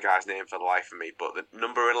remember the guy's name for the life of me, but the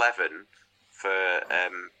number 11 for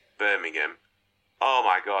Birmingham... Oh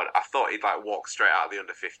my god, I thought he'd walk straight out of the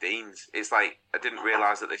under-15s. It's I didn't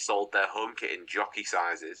realise that they sold their home kit in jockey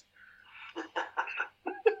sizes.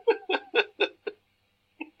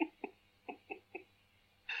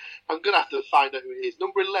 I'm going to have to find out who it is.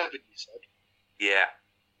 Number 11, you said? Yeah.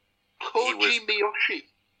 Koji Miyoshi.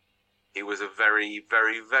 He was a very,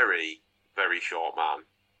 very, very, very short man.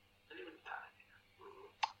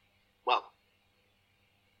 Well,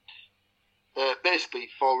 basically,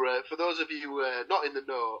 for those of you not in the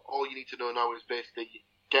know, all you need to know now is basically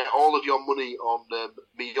get all of your money on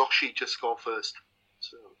Miyoshi to score first.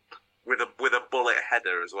 So. With a bullet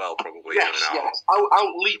header as well, probably. Yes.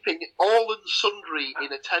 Out leaping all and sundry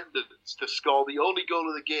in attendance to score the only goal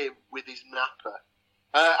of the game with his napper.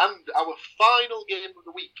 And our final game of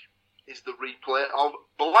the week is the replay of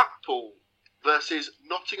Blackpool versus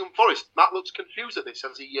Nottingham Forest. Matt looks confused at this,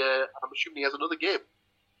 as I'm assuming he has another game.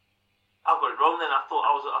 I've got it wrong then. I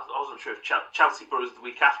wasn't sure if Chelsea Borough's the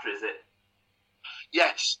week after, is it?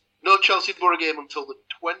 Yes. No Chelsea Borough game until the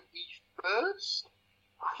 21st.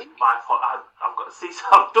 I think. My fault. I've got to see. So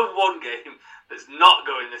I've done one game that's not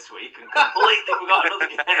going this week, and completely forgot another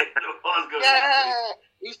game that was going this week.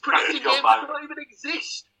 He's predicting games that don't even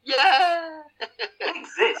exist. Yeah. It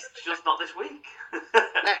exists, just not this week.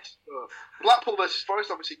 Next, Blackpool versus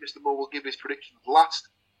Forest. Obviously, Mr. Moore will give his predictions last.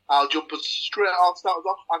 I'll start us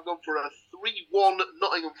off. I've gone for a 3-1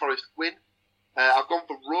 Nottingham Forest win. I've gone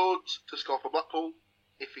for Rhodes to score for Blackpool.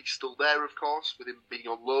 If he's still there, of course. With him being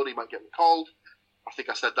on loan, he might get recalled. I think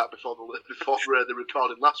I said that before the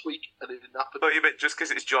recording last week, and it didn't happen. But you mean just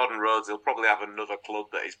because it's Jordan Rhodes, he'll probably have another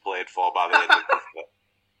club that he's played for by the end of it.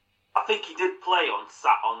 I think he did play on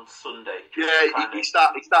Sunday. Yeah, he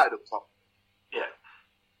started up top. Yeah.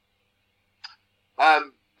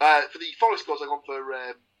 For the Forest goals, I've gone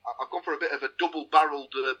for a bit of a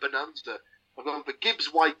double-barreled bonanza. I've gone for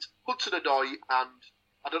Gibbs, White, Hudson-Odoi, and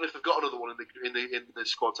I don't know if they've got another one in the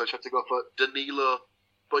squad, so I have to go for Danilo.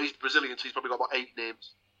 But he's Brazilian, so he's probably got about 8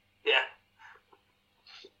 names. Yeah.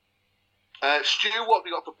 Stu, what have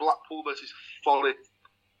you got for Blackpool versus Forest?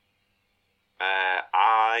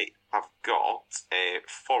 I have got a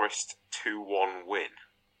Forest 2-1 win.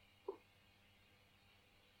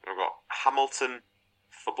 I've got Hamilton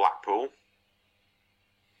for Blackpool,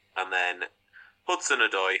 and then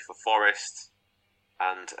Hudson-Odoi for Forest,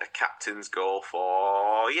 and a captain's goal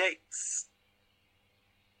for Yates.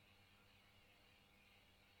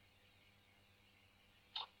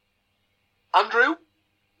 Andrew?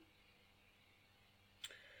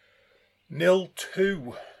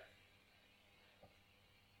 0-2.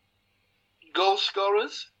 Goal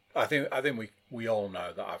scorers? I think we all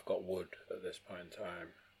know that I've got Wood at this point in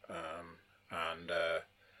time, and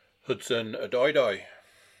Hudson-Odoi.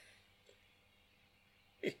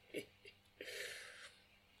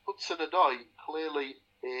 Hudson-Odoi, clearly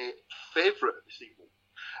a favourite this evening.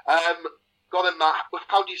 Go then, Matt.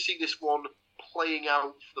 How do you see this one playing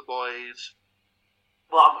out for the boys?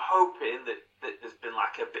 Well, I'm hoping that there's been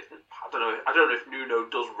like a bit. I don't know if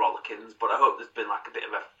Nuno does rollickins, but I hope there's been like a bit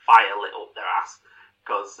of a fire lit up their ass,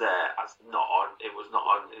 because that's not on. It was not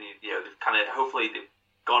on. You know, they've kind of hopefully they've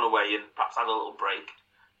gone away and perhaps had a little break,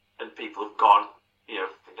 and people have gone. You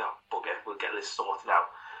know, think, oh, bugger, we'll get this sorted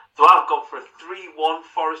out. So I've gone for a 3-1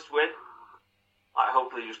 Forest win. Like,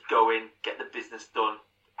 hopefully just go in, get the business done,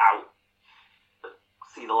 out,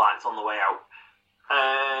 see the lights on the way out.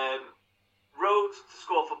 Rhodes to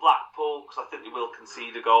score for Blackpool, because I think they will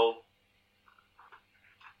concede a goal.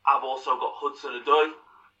 I've also got Hudson-Odoi.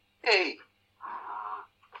 Hey.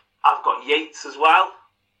 I've got Yates as well.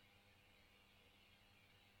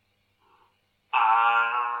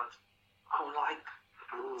 And I would like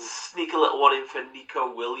sneak a little one in for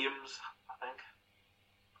Nico Williams, I think.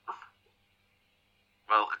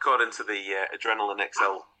 Well, according to the Adrenaline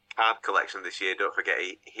XL card collection this year, don't forget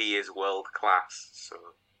he is world class.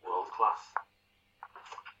 So world class.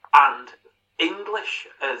 And English,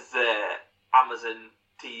 as Amazon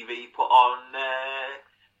TV put on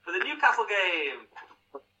for the Newcastle game.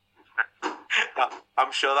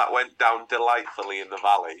 I'm sure that went down delightfully in the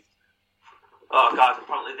valley. Oh God!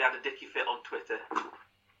 Apparently they had a dicky fit on Twitter.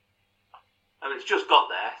 I mean, it's just got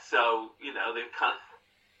there, so you know they're kind of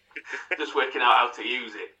just working out how to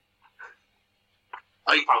use it.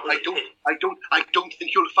 I don't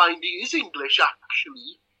think you'll find he is English,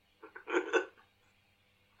 actually.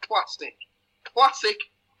 Classic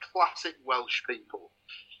Welsh people.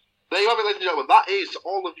 There you have it, ladies and gentlemen. That is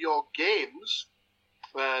all of your games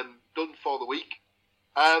done for the week.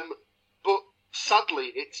 But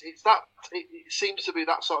sadly, it seems to be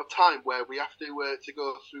that sort of time where we have to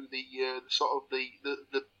go through the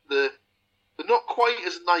not quite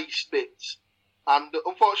as nice bits. And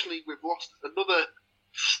unfortunately, we've lost another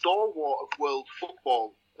stalwart of world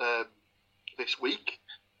football this week.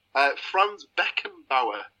 Franz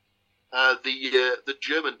Beckenbauer The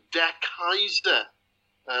German Der Kaiser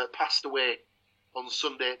passed away on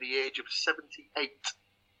Sunday at the age of 78.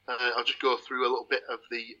 I'll just go through a little bit of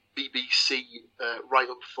the BBC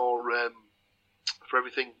write-up for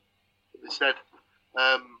everything that they said.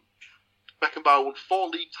 Beckenbauer won 4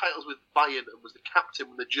 league titles with Bayern and was the captain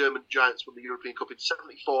when the German Giants won the European Cup in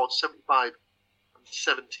 74, 75 and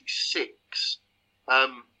 76.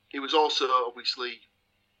 He was also, obviously,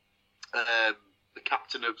 the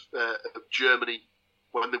captain of Germany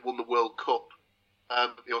when they won the World Cup.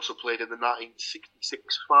 He also played in the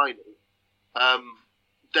 1966 final.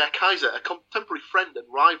 Der Kaiser, a contemporary friend and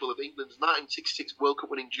rival of England's 1966 World Cup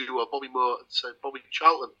winning duo Bobby Moore and Sir Bobby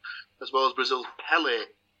Charlton, as well as Brazil's Pelé,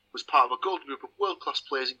 was part of a golden group of world-class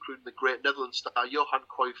players, including the great Netherlands star Johan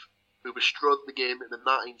Cruyff, who bestrode the game in the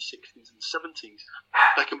 1960s and 70s.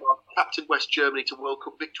 Beckenbauer captained West Germany to World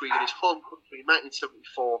Cup victory in his home country in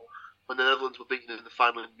 1974 when the Netherlands were beaten in the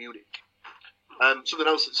final in Munich. Something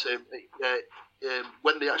else that's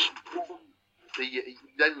when they actually won, he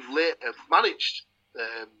then later managed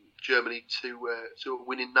Germany to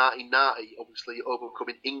win in 1990, obviously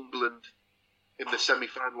overcoming England in the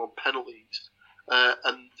semi-final on penalties.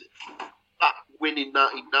 And that win in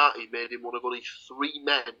 1990 made him one of only 3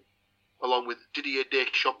 men, along with Didier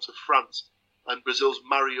Deschamps of France and Brazil's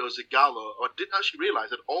Mario Zagallo, who I didn't actually realise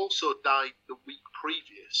had also died the week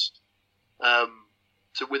previous,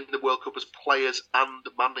 to win the World Cup as players and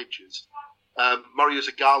managers. Mario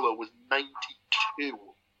Zagallo was 92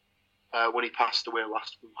 when he passed away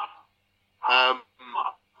last week.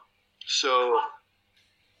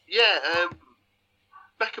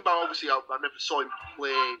 Beckenbauer, obviously, I never saw him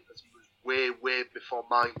play as he was way before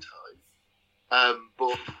my time.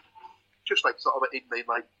 But just like sort of in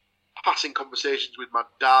like passing conversations with my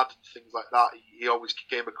dad and things like that, he always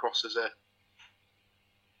came across as a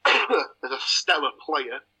as a stellar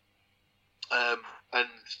player, and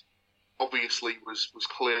obviously was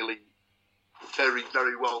clearly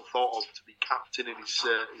very well thought of to be captain in his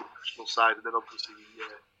national side, and then obviously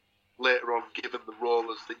later on given the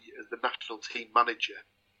role as the national team manager.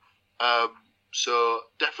 So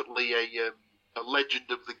definitely a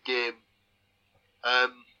legend of the game.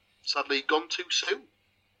 Sadly gone too soon.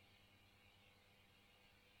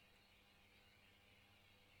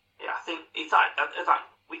 Yeah, I think it's like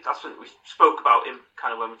that's when we spoke about him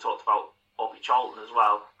kind of when we talked about Bobby Charlton as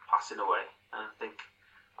well passing away, and I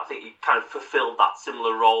think he kind of fulfilled that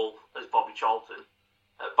similar role as Bobby Charlton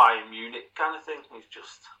at Bayern Munich kind of thing. He's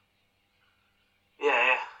just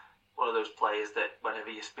one of those players that whenever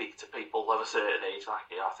you speak to people of a certain age, like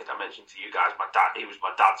I think I mentioned to you guys, he was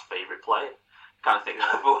my dad's favourite player, kind of thing.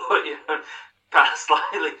 But kind of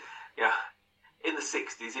slightly, in the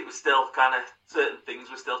 60s, it was still kind of, certain things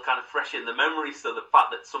were still kind of fresh in the memory. So the fact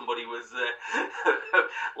that somebody was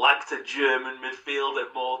liked a German midfielder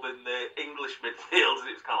more than the English midfielders,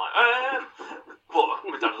 it was kind of like, but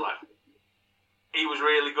my dad was like, he was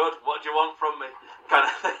really good. What do you want from me? Kind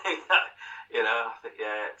of thing. I think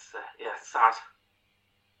it's sad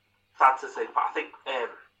to say. But I think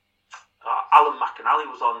Alan McInally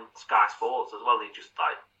was on Sky Sports as well.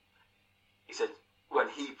 He said when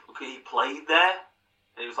he played there,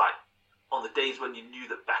 and he was like, on the days when you knew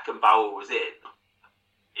that Beckenbauer was in,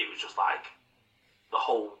 it was just like the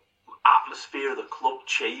whole atmosphere of the club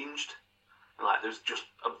changed. And like there's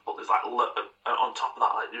like on top of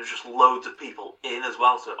that, like there's just loads of people in as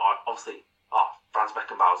well. So obviously, Franz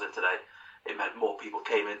Beckenbauer's in today. It meant more people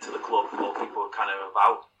came into the club, more people were kind of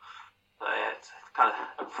about. So it's kind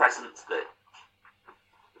of a presence that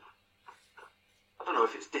I don't know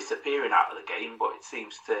if it's disappearing out of the game, but it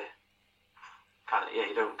seems to kind of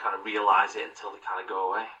you don't kind of realise it until they kind of go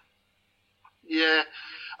away. Yeah,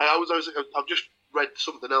 I've just read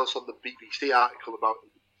something else on the BBC article about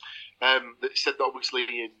him that said that obviously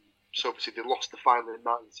they lost the final in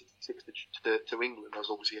 1966 to England, as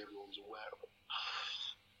obviously everyone's aware of.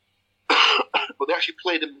 But they actually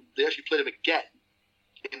played him again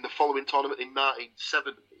in the following tournament in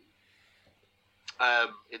 1970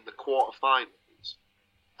 in the quarterfinals,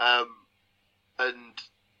 and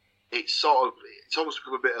it's almost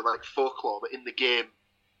become a bit of like folklore that in the game,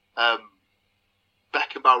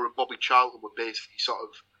 Beckenbauer and Bobby Charlton were basically sort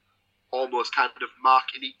of almost kind of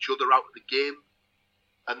marking each other out of the game,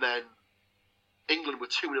 and then England were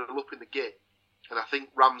 2-0 up in the game, and I think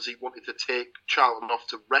Ramsey wanted to take Charlton off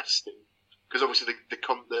to rest him. Because obviously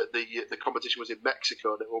the competition was in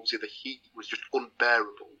Mexico, and obviously the heat was just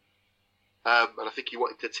unbearable. And I think he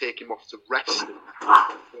wanted to take him off to rest him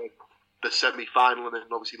for the semi-final, and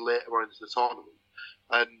then obviously later on into the tournament.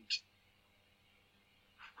 And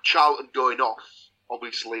Charlton going off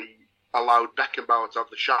obviously allowed Beckenbauer to have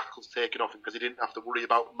the shackles taken off him because he didn't have to worry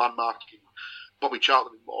about man-marking Bobby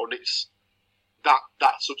Charlton anymore. And it's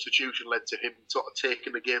that substitution led to him sort of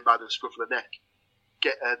taking the game by the scruff of the neck,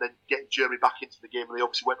 then getting Germany back into the game, and they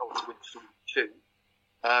obviously went on to win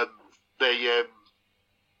 3-2.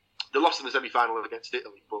 They lost in the semi-final against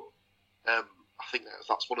Italy, but I think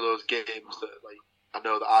that's one of those games that I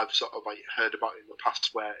know that I've sort of heard about in the past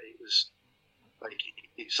where it was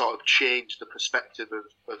it sort of changed the perspective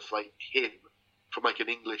of him from an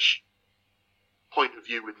English point of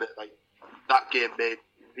view, in that that game made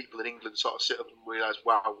people in England sort of sit up and realise,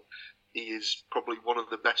 wow, he is probably one of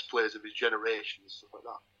the best players of his generation and stuff like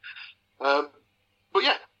that. But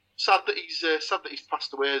yeah, sad that he's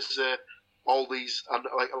passed away. As all these, and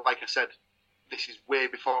like I said, this is way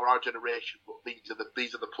before our generation, but these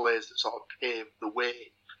are the players that sort of paved the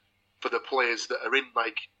way for the players that are in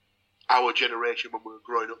our generation when we were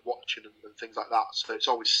growing up watching and things like that. So it's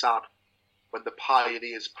always sad when the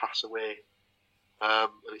pioneers pass away, and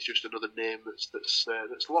it's just another name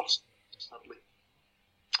that's lost, sadly.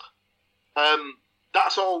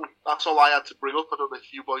 That's all I had to bring up. I don't know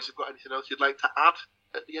if you boys have got anything else you'd like to add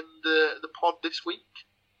at the end of the pod this week.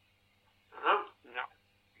 No,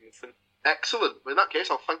 nothing. Excellent. In that case,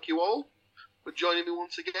 I'll thank you all for joining me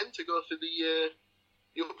once again to go through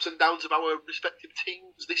the ups and downs of our respective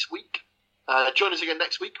teams this week. Join us again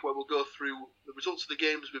next week, where we'll go through the results of the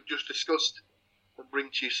games we've just discussed and bring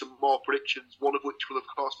to you some more predictions, one of which will, of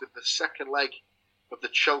course, be the second leg of the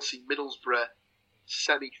Chelsea-Middlesbrough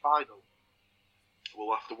semi-final.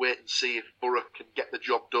 We'll have to wait and see if Borough can get the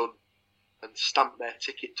job done and stamp their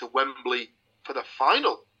ticket to Wembley for the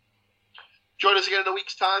final. Join us again in a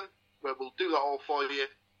week's time, where we'll do that all for you.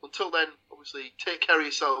 Until then, obviously, take care of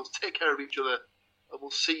yourselves, take care of each other, and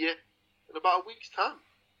we'll see you in about a week's time.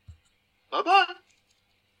 Bye-bye.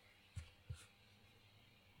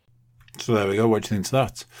 So there we go. What do you think of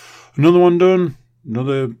that? Another one done.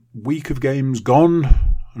 Another week of games gone.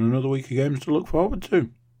 And another week of games to look forward to.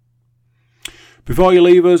 Before you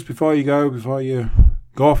leave us, before you go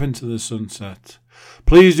off into the sunset,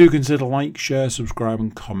 please do consider like, share, subscribe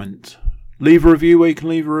and comment. Leave a review where you can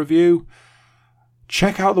leave a review.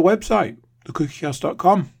 Check out the website,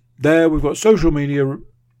 thecookiecast.com. There we've got social media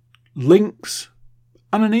links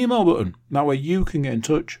and an email button. That way you can get in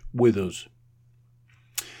touch with us.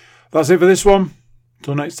 That's it for this one.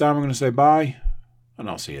 Until next time, I'm going to say bye, and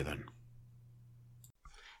I'll see you then.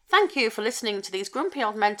 Thank you for listening to these grumpy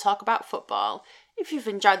old men talk about football. If you've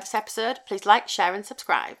enjoyed this episode, please like, share and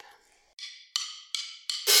subscribe.